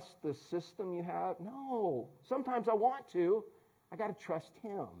trust the system you have? No. Sometimes I want to. I got to trust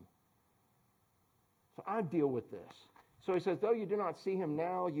him. So I deal with this. So he says, though you do not see him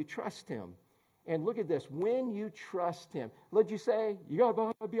now, you trust him. And look at this. When you trust him, let you say,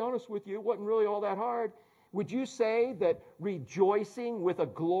 I'll be honest with you, it wasn't really all that hard. Would you say that rejoicing with a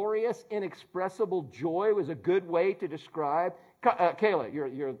glorious, inexpressible joy was a good way to describe? Kayla,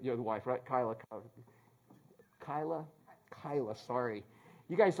 you're the wife, right? Kyla, sorry.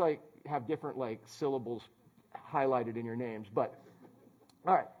 You guys have different syllables highlighted in your names. But,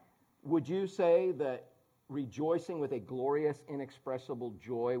 all right. Would you say that rejoicing with a glorious, inexpressible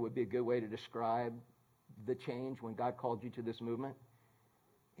joy would be a good way to describe the change when God called you to this movement?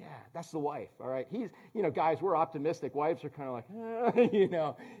 Yeah, that's the wife, all right? Guys, we're optimistic. Wives are kind of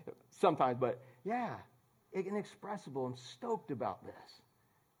like, sometimes, but yeah, inexpressible. I'm stoked about this.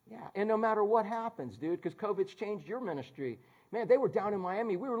 Yeah, and no matter what happens, dude, because COVID's changed your ministry. Man, they were down in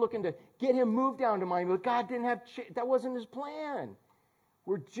Miami. We were looking to get him moved down to Miami, but God didn't have, that wasn't his plan.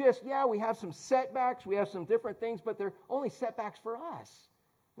 We're just, we have some setbacks, we have some different things, but they're only setbacks for us,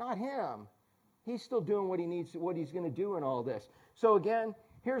 not him. He's still doing what he needs, what he's going to do in all this. So again,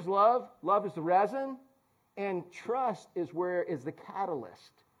 here's love. Love is the resin, and trust is the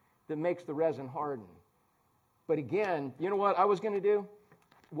catalyst that makes the resin harden. But again, you know what I was going to do?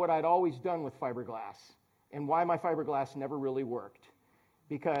 What I'd always done with fiberglass, and why my fiberglass never really worked.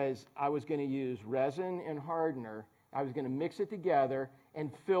 Because I was going to use resin and hardener. I was going to mix it together and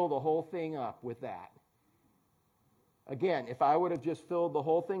fill the whole thing up with that. Again, if I would have just filled the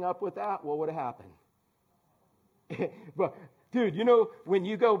whole thing up with that, what would have happened? But, dude, when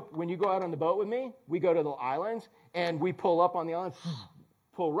you go out on the boat with me, we go to the islands, and we pull up on the islands,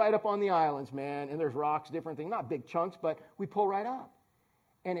 pull right up on the islands, man, and there's rocks, different things, not big chunks, but we pull right up.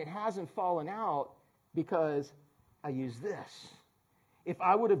 And it hasn't fallen out because I use this. If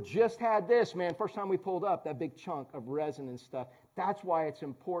I would have just had this, man, first time we pulled up, that big chunk of resin and stuff, that's why it's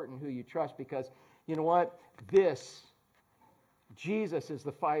important who you trust, because you know what? Jesus is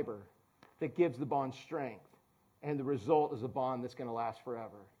the fiber that gives the bond strength, and the result is a bond that's going to last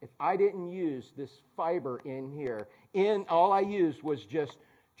forever. If I didn't use this fiber in here, all I used was just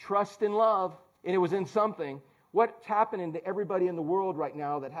trust and love, and it was in something. What's happening to everybody in the world right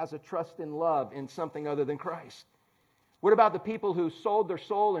now that has a trust and love in something other than Christ? What about the people who sold their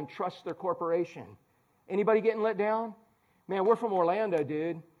soul and trust their corporation? Anybody getting let down? Man, we're from Orlando,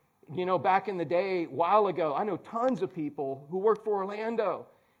 dude. Back in the day, a while ago, I know tons of people who worked for Orlando.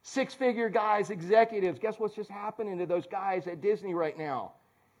 Six-figure guys, executives. Guess what's just happening to those guys at Disney right now?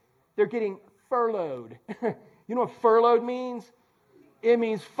 They're getting furloughed. You know what furloughed means? It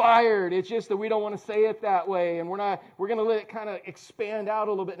means fired. It's just that we don't want to say it that way, and we're going to let it kind of expand out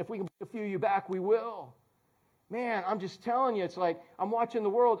a little bit. And if we can bring a few of you back, we will. Man, I'm just telling you, it's like I'm watching the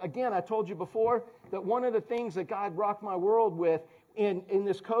world. Again, I told you before that one of the things that God rocked my world with in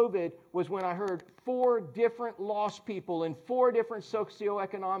this COVID was when I heard 4 different lost people in 4 different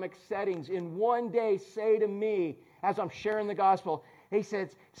socioeconomic settings in one day say to me, as I'm sharing the gospel, he said,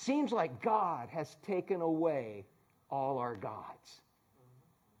 seems like God has taken away all our gods.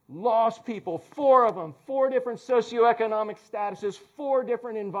 Lost people, 4 of them, 4 different socioeconomic statuses, 4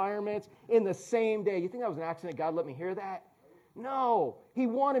 different environments in the same day. You think that was an accident? God let me hear that? No. He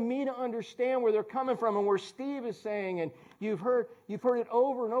wanted me to understand where they're coming from and where Steve is saying, and you've heard it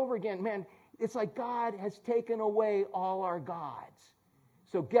over and over again. Man, it's like God has taken away all our gods.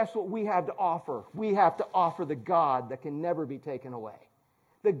 So guess what we have to offer? We have to offer the God that can never be taken away.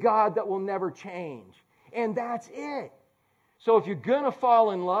 The God that will never change. And that's it. So if you're going to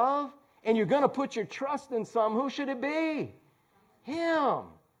fall in love and you're going to put your trust in some, who should it be? Him.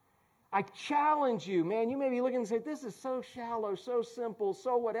 I challenge you, man. You may be looking and say, this is so shallow, so simple,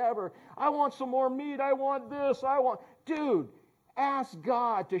 so whatever. I want some more meat. I want this. Dude, ask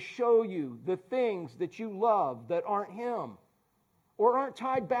God to show you the things that you love that aren't Him or aren't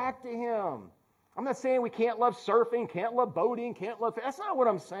tied back to Him. I'm not saying we can't love surfing, can't love boating, can't love... That's not what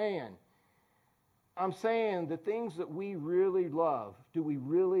I'm saying. I'm saying the things that we really love, do we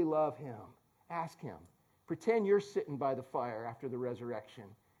really love Him? Ask Him. Pretend you're sitting by the fire after the resurrection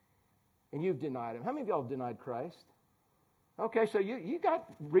and you've denied Him. How many of y'all have denied Christ? Okay, so you got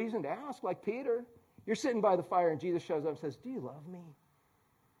reason to ask, like Peter. You're sitting by the fire and Jesus shows up and says, do you love me?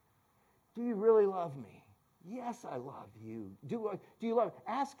 Do you really love me? Yes, I love you. Do you love?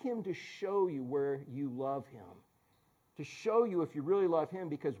 Ask Him to show you where you love Him. To show you if you really love Him,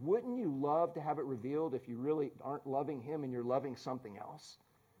 because wouldn't you love to have it revealed if you really aren't loving Him and you're loving something else?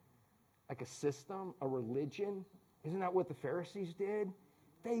 Like a system, a religion? Isn't that what the Pharisees did?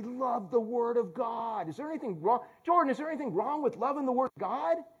 They loved the Word of God. Is there anything wrong? Jordan, is there anything wrong with loving the Word of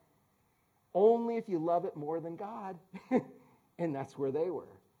God? Only if you love it more than God. And that's where they were.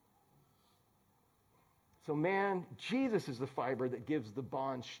 So man, Jesus is the fiber that gives the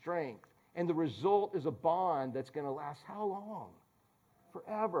bond strength. And the result is a bond that's going to last how long?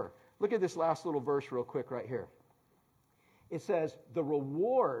 Forever. Look at this last little verse real quick right here. It says, the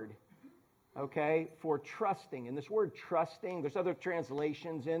reward, okay, for trusting. And this word trusting, there's other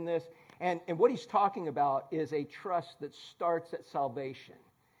translations in this. And what he's talking about is a trust that starts at salvation.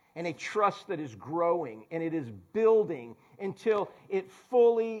 And a trust that is growing and it is building until it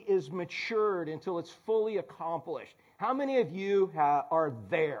fully is matured, until it's fully accomplished. How many of you are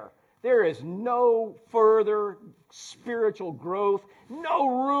there? There is no further spiritual growth,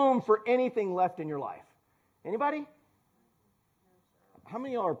 no room for anything left in your life. Anybody? How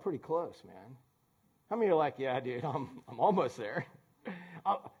many of y'all are pretty close, man? How many are like, yeah, dude, I'm almost there?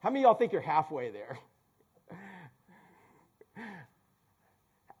 How many of y'all think you're halfway there?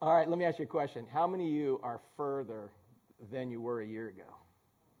 All right, let me ask you a question. How many of you are further than you were a year ago?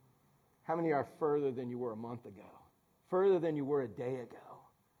 How many are further than you were a month ago? Further than you were a day ago?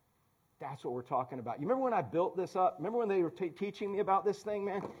 That's what we're talking about. You remember when I built this up? Remember when they were teaching me about this thing,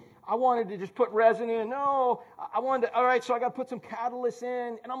 man? I wanted to just put resin in. No, I wanted to, all right, so I got to put some catalyst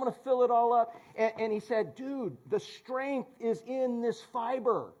in, and I'm going to fill it all up. And he said, dude, the strength is in this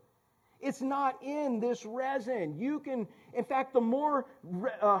fiber. It's not in this resin. You can, in fact, the more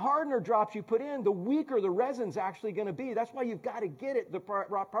hardener drops you put in, the weaker the resin's actually going to be. That's why you've got to get it the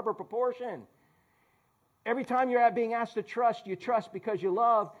proper proportion. Every time you're being asked to trust, you trust because you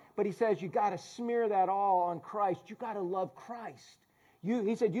love. But he says you got to smear that all on Christ. You got to love Christ.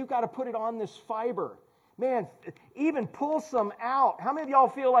 He said you've got to put it on this fiber. Man, even pull some out. How many of y'all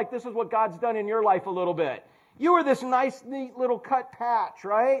feel like this is what God's done in your life a little bit? You were this nice, neat little cut patch,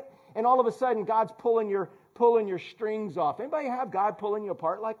 right? And all of a sudden, God's pulling your strings off. Anybody have God pulling you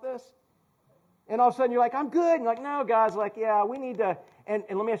apart like this? And all of a sudden, you're like, I'm good. And you're like, no, God's like, yeah, we need to. And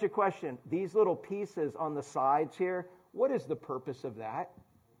let me ask you a question. These little pieces on the sides here, what is the purpose of that?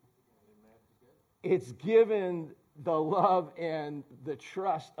 It's given the love and the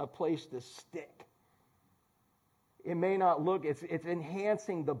trust a place to stick. It may not look, it's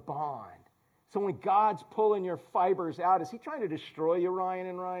enhancing the bond. So when God's pulling your fibers out, is He trying to destroy you, Ryan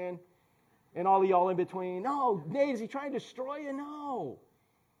and Ryan? And all of y'all in between? No. Nate, is He trying to destroy you? No.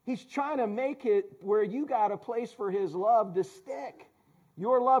 He's trying to make it where you got a place for His love to stick.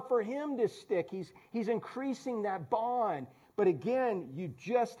 Your love for Him to stick. He's increasing that bond. But again, you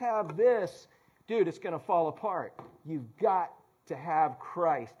just have this, dude, it's going to fall apart. You've got to have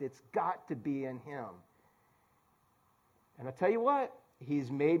Christ. It's got to be in him. And I tell you what,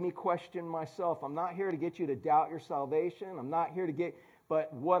 he's made me question myself. I'm not here to get you to doubt your salvation. I'm not here to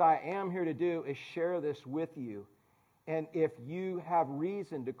but what I am here to do is share this with you. And if you have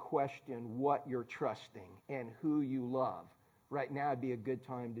reason to question what you're trusting and who you love, right now would be a good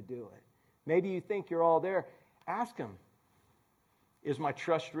time to do it. Maybe you think you're all there. Ask him, is my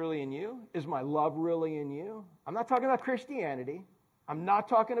trust really in you? Is my love really in you? I'm not talking about Christianity. I'm not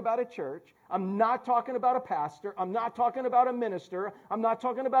talking about a church. I'm not talking about a pastor. I'm not talking about a minister. I'm not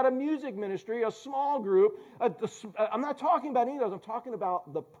talking about a music ministry, a small group. I'm not talking about any of those. I'm talking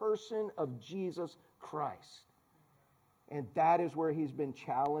about the person of Jesus Christ. And that is where he's been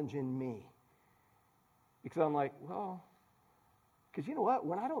challenging me. Because I'm like, well, because you know what?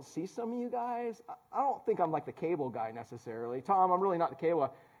 When I don't see some of you guys, I don't think I'm like the cable guy necessarily. Tom, I'm really not the cable guy.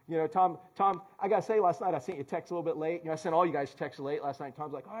 You know, Tom, I got to say, last night I sent you a text a little bit late. You know, I sent all you guys texts late last night.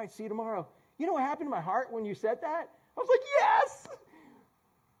 Tom's like, all right, see you tomorrow. You know what happened to my heart when you said that? I was like, yes!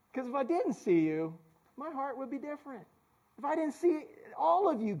 Because if I didn't see you, my heart would be different. If I didn't see all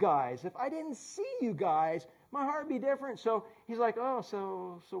of you guys, if I didn't see you guys, my heart would be different. So he's like, oh,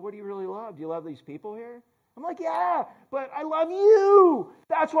 so what do you really love? Do you love these people here? I'm like, yeah, but I love you.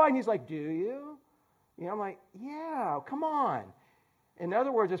 That's why. And he's like, do you? You know, I'm like, yeah, come on. In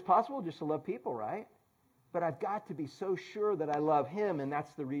other words, it's possible just to love people, right? But I've got to be so sure that I love him, and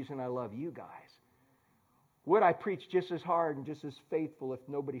that's the reason I love you guys. Would I preach just as hard and just as faithful if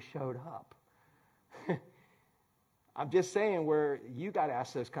nobody showed up? I'm just saying where you got to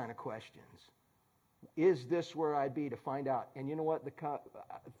ask those kind of questions. Is this where I'd be to find out? And you know what?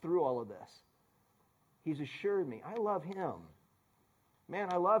 Through all of this, he's assured me, I love him. Man,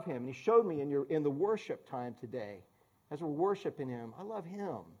 I love him. And he showed me in the worship time today, as we're worshiping him, I love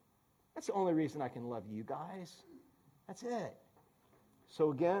him. That's the only reason I can love you guys. That's it.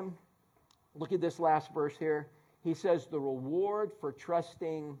 So again, look at this last verse here. He says the reward for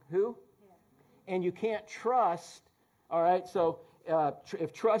trusting who? Yeah. And you can't trust, all right, so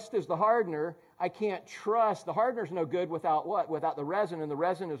if trust is the hardener, I can't trust. The hardener's no good without what? Without the resin, and the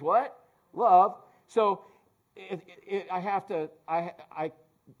resin is what? Love. So I have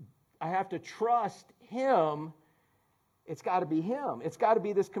to trust him. It's got to be him. It's got to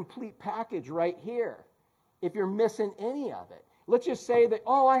be this complete package right here. If you're missing any of it, let's just say that,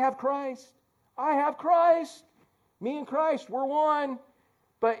 oh, I have Christ. I have Christ. Me and Christ, we're one.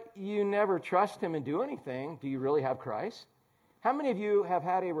 But you never trust him and do anything. Do you really have Christ? How many of you have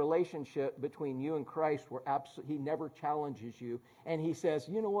had a relationship between you and Christ where he never challenges you and he says,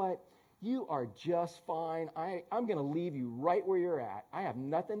 you know what? You are just fine. I'm going to leave you right where you're at. I have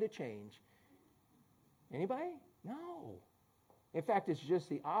nothing to change. Anybody? No. In fact, it's just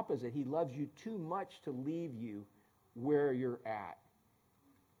the opposite. He loves you too much to leave you where you're at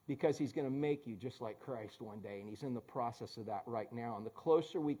because he's going to make you just like Christ one day, and he's in the process of that right now. And the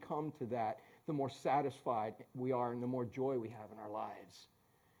closer we come to that, the more satisfied we are and the more joy we have in our lives.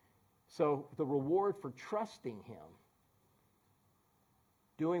 So the reward for trusting him,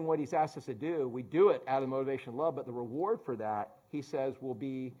 doing what he's asked us to do, we do it out of the motivation of love, but the reward for that, he says, will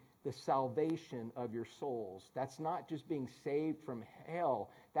be the salvation of your souls. That's not just being saved from hell.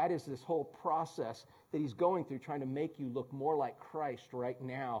 That is this whole process that he's going through, trying to make you look more like Christ right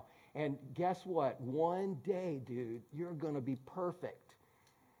now. And guess what? One day, dude, you're going to be perfect.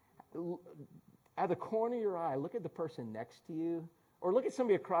 At the corner of your eye, look at the person next to you, or look at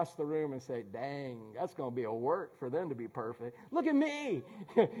somebody across the room and say, dang, that's going to be a work for them to be perfect. Look at me.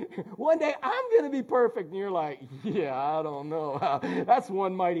 One day I'm going to be perfect. And you're like, yeah, I don't know. That's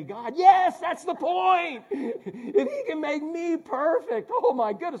one mighty God. Yes, that's the point. If he can make me perfect, oh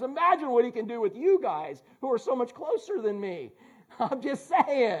my goodness, imagine what he can do with you guys who are so much closer than me. I'm just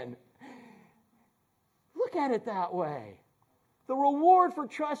saying. Look at it that way. The reward for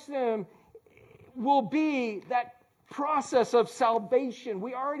trusting him will be that process of salvation.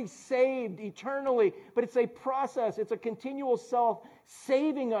 We already saved eternally, but it's a process. It's a continual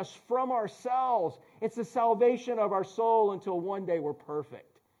self-saving us from ourselves. It's the salvation of our soul until one day we're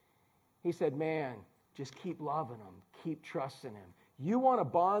perfect. He said, man, just keep loving him. Keep trusting him. You want a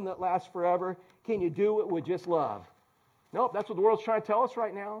bond that lasts forever? Can you do it with just love? Nope, that's what the world's trying to tell us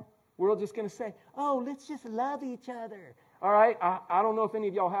right now. We're just going to say, oh, let's just love each other. All right, I don't know if any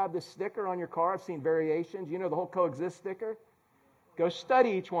of y'all have this sticker on your car. I've seen variations. You know the whole coexist sticker? Go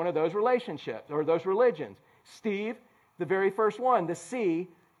study each one of those relationships or those religions. Steve, the very first one, the C,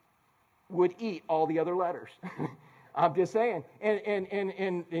 would eat all the other letters. I'm just saying.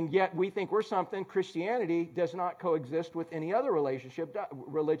 And yet we think we're something. Christianity does not coexist with any other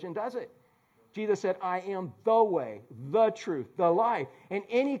religion, does it? Jesus said, I am the way, the truth, the life. And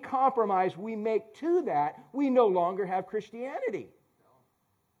any compromise we make to that, we no longer have Christianity.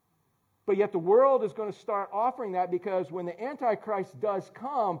 But yet the world is going to start offering that, because when the Antichrist does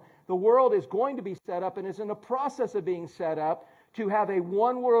come, the world is going to be set up and is in the process of being set up to have a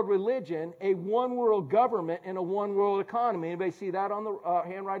one-world religion, a one-world government, and a one-world economy. Anybody see that on the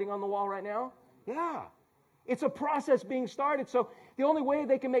handwriting on the wall right now? Yeah. It's a process being started. So the only way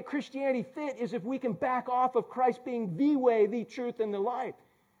they can make Christianity fit is if we can back off of Christ being the way, the truth, and the life.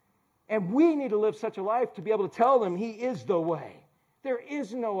 And we need to live such a life to be able to tell them He is the way. There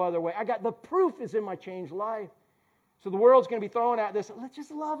is no other way. The proof is in my changed life. So the world's going to be throwing at this, let's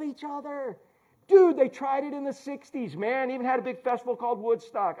just love each other. Dude, they tried it in the 60s, man. Even had a big festival called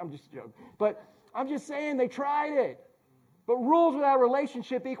Woodstock. I'm just joking. But I'm just saying they tried it. But rules without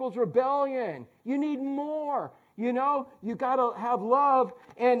relationship equals rebellion. You need more. You know, you got to have love,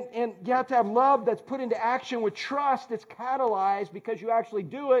 and you have to have love that's put into action with trust. It's catalyzed because you actually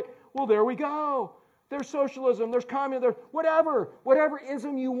do it. Well, there we go. There's socialism, there's communism, there's whatever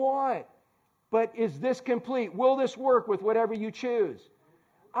ism you want. But is this complete? Will this work with whatever you choose?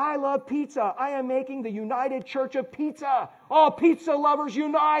 I love pizza. I am making the United Church of Pizza. All pizza lovers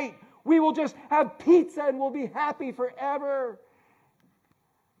unite. We will just have pizza and we'll be happy forever.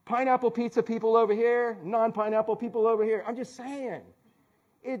 Pineapple pizza people over here, non-pineapple people over here. I'm just saying.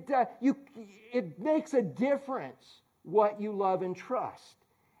 It makes a difference what you love and trust.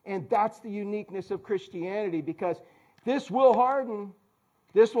 And that's the uniqueness of Christianity, because this will harden,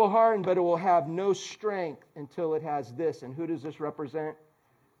 but it will have no strength until it has this. And who does this represent?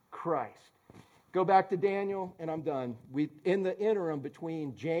 Christ. Go back to Daniel, and I'm done. In the interim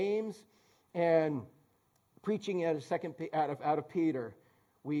between James and preaching out of Peter,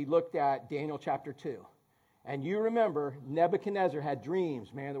 we looked at Daniel chapter 2. And you remember Nebuchadnezzar had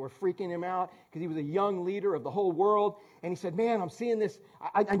dreams, man, that were freaking him out because he was a young leader of the whole world. And he said, man, I'm seeing this.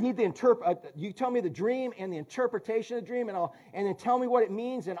 I need the you tell me the dream and the interpretation of the dream, and then tell me what it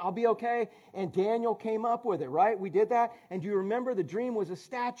means, and I'll be okay. And Daniel came up with it, right? We did that. And do you remember the dream was a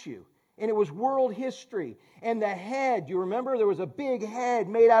statue? And it was world history. And the head, do you remember? There was a big head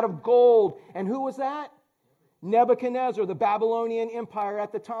made out of gold. And who was that? Nebuchadnezzar, the Babylonian Empire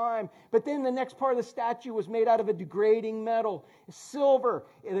at the time. But then the next part of the statue was made out of a degrading metal. Silver,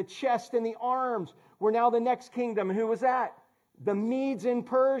 the chest and the arms were now the next kingdom. And who was that? The Medes and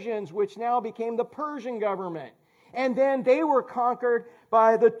Persians, which now became the Persian government. And then they were conquered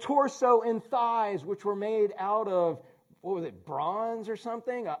by the torso and thighs, which were made out of, what was it, bronze or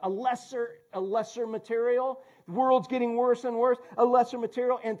something? A lesser material. The world's getting worse and worse. A lesser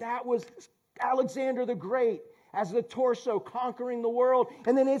material. And that was Alexander the Great as the torso conquering the world.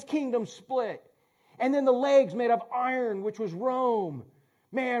 And then his kingdom split. And then the legs made of iron, which was Rome.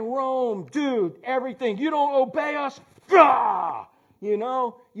 Man, Rome, dude, everything. You don't obey us, gah! You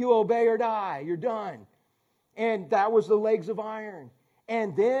know, you obey or die. You're done. And that was the legs of iron.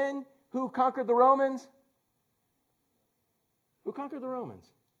 And then, who conquered the Romans? Who conquered the Romans?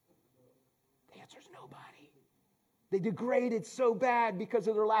 The answer is nobody. They degraded so bad because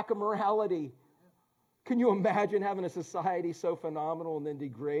of their lack of morality. Can you imagine having a society so phenomenal and then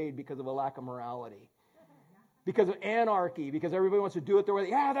degrade because of a lack of morality? Because of anarchy, because everybody wants to do it their way.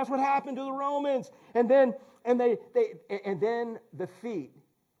 Yeah, that's what happened to the Romans. And then the feet,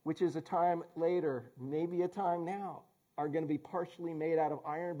 which is a time later, maybe a time now, are going to be partially made out of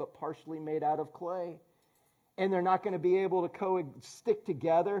iron, but partially made out of clay. And they're not going to be able to stick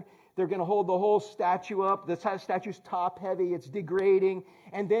together. They're going to hold the whole statue up. The statue's top heavy. It's degrading.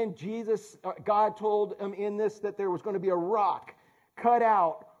 And then God told him in this that there was going to be a rock cut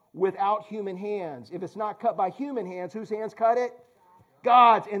out without human hands. If it's not cut by human hands, whose hands cut it?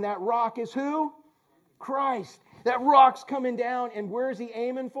 God's. And that rock is who? Christ. That rock's coming down, and where's he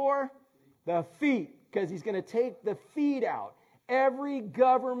aiming for? The feet, because he's going to take the feet out. Every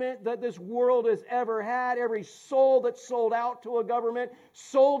government that this world has ever had, every soul that's sold out to a government,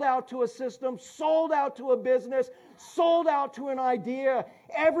 sold out to a system, sold out to a business, sold out to an idea,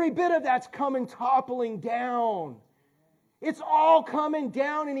 every bit of that's coming toppling down. It's all coming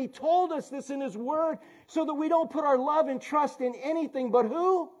down, and He told us this in His Word so that we don't put our love and trust in anything but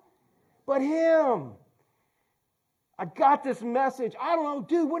who? But Him. I got this message. I don't know,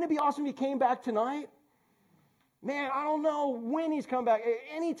 dude, wouldn't it be awesome if He came back tonight? Man, I don't know when He's come back,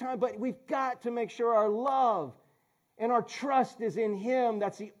 anytime, but we've got to make sure our love and our trust is in Him.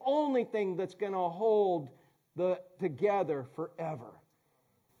 That's the only thing that's going to hold together forever.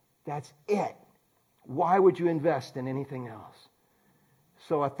 That's it. Why would you invest in anything else?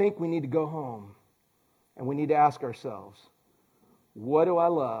 So I think we need to go home and we need to ask ourselves, what do I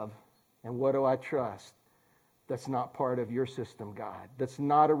love and what do I trust that's not part of your system, God? That's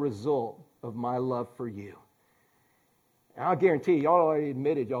not a result of my love for you. And I'll guarantee you, y'all already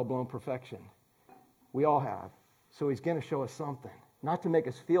admitted y'all blown perfection. We all have. So he's going to show us something. Not to make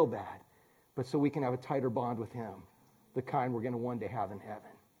us feel bad, but so we can have a tighter bond with him, the kind we're going to one day have in heaven.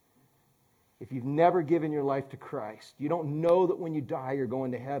 If you've never given your life to Christ, you don't know that when you die you're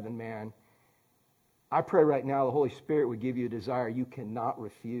going to heaven, man. I pray right now the Holy Spirit would give you a desire you cannot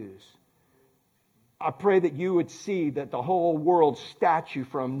refuse. I pray that you would see that the whole world's statue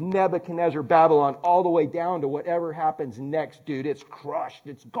from Nebuchadnezzar, Babylon, all the way down to whatever happens next, dude, it's crushed.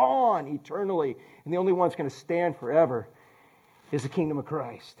 It's gone eternally. And the only one that's going to stand forever is the kingdom of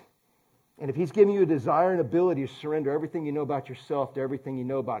Christ. And if he's giving you a desire and ability to surrender everything you know about yourself to everything you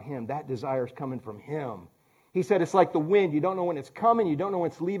know about him, that desire is coming from him. He said it's like the wind. You don't know when it's coming. You don't know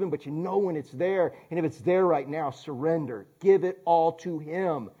when it's leaving, but you know when it's there. And if it's there right now, surrender. Give it all to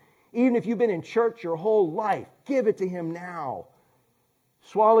him. Even if you've been in church your whole life, give it to him now.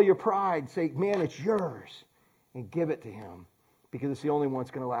 Swallow your pride. Say, man, it's yours. And give it to him because it's the only one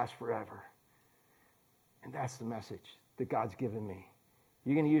that's going to last forever. And that's the message that God's given me.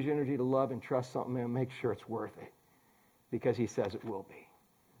 You're going to use your energy to love and trust something, man, make sure it's worth it because he says it will be.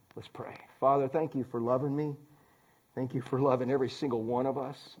 Let's pray. Father, thank you for loving me. Thank you for loving every single one of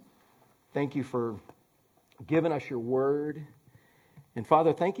us. Thank you for giving us your word. And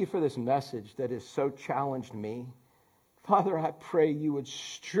Father, thank you for this message that has so challenged me. Father, I pray you would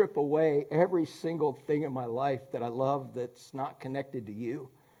strip away every single thing in my life that I love that's not connected to you.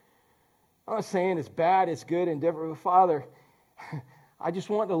 I'm not saying it's bad, it's good, and different, but Father, I just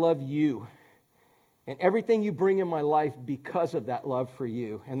want to love you and everything you bring in my life because of that love for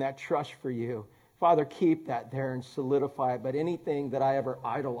you and that trust for you. Father, keep that there and solidify it. But anything that I ever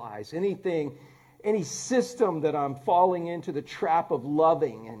idolize, any system that I'm falling into the trap of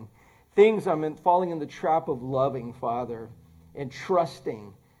loving and things falling in the trap of loving, Father, and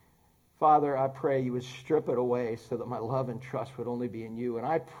trusting, Father, I pray you would strip it away so that my love and trust would only be in you. And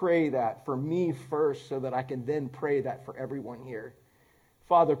I pray that for me first so that I can then pray that for everyone here.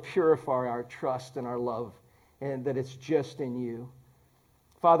 Father, purify our trust and our love and that it's just in you.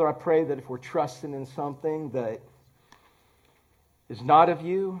 Father, I pray that if we're trusting in something that is not of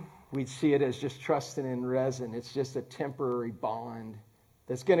you, we'd see it as just trusting in resin. It's just a temporary bond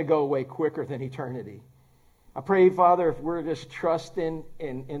that's going to go away quicker than eternity. I pray, Father, if we're just trusting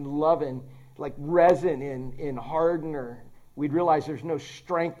and loving like resin in hardener, we'd realize there's no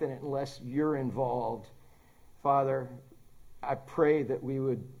strength in it unless you're involved. Father, I pray that we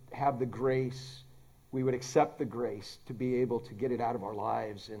would have the grace, we would accept the grace to be able to get it out of our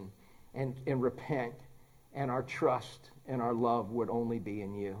lives and repent, and our trust and our love would only be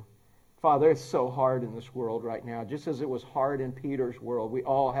in you. Father, it's so hard in this world right now. Just as it was hard in Peter's world, we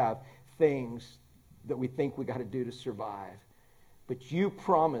all have things that we think we got to do to survive. But you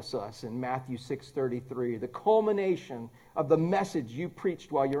promise us in Matthew 6:33, the culmination of the message you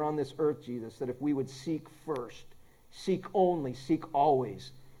preached while you're on this earth, Jesus, that if we would seek first, seek only, seek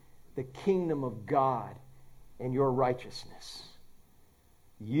always the kingdom of God and your righteousness.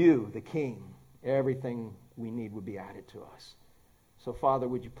 You, the King, everything we need would be added to us. So, Father,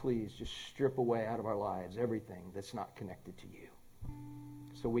 would you please just strip away out of our lives everything that's not connected to you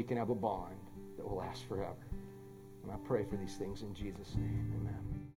so we can have a bond that will last forever. And I pray for these things in Jesus' name. Amen.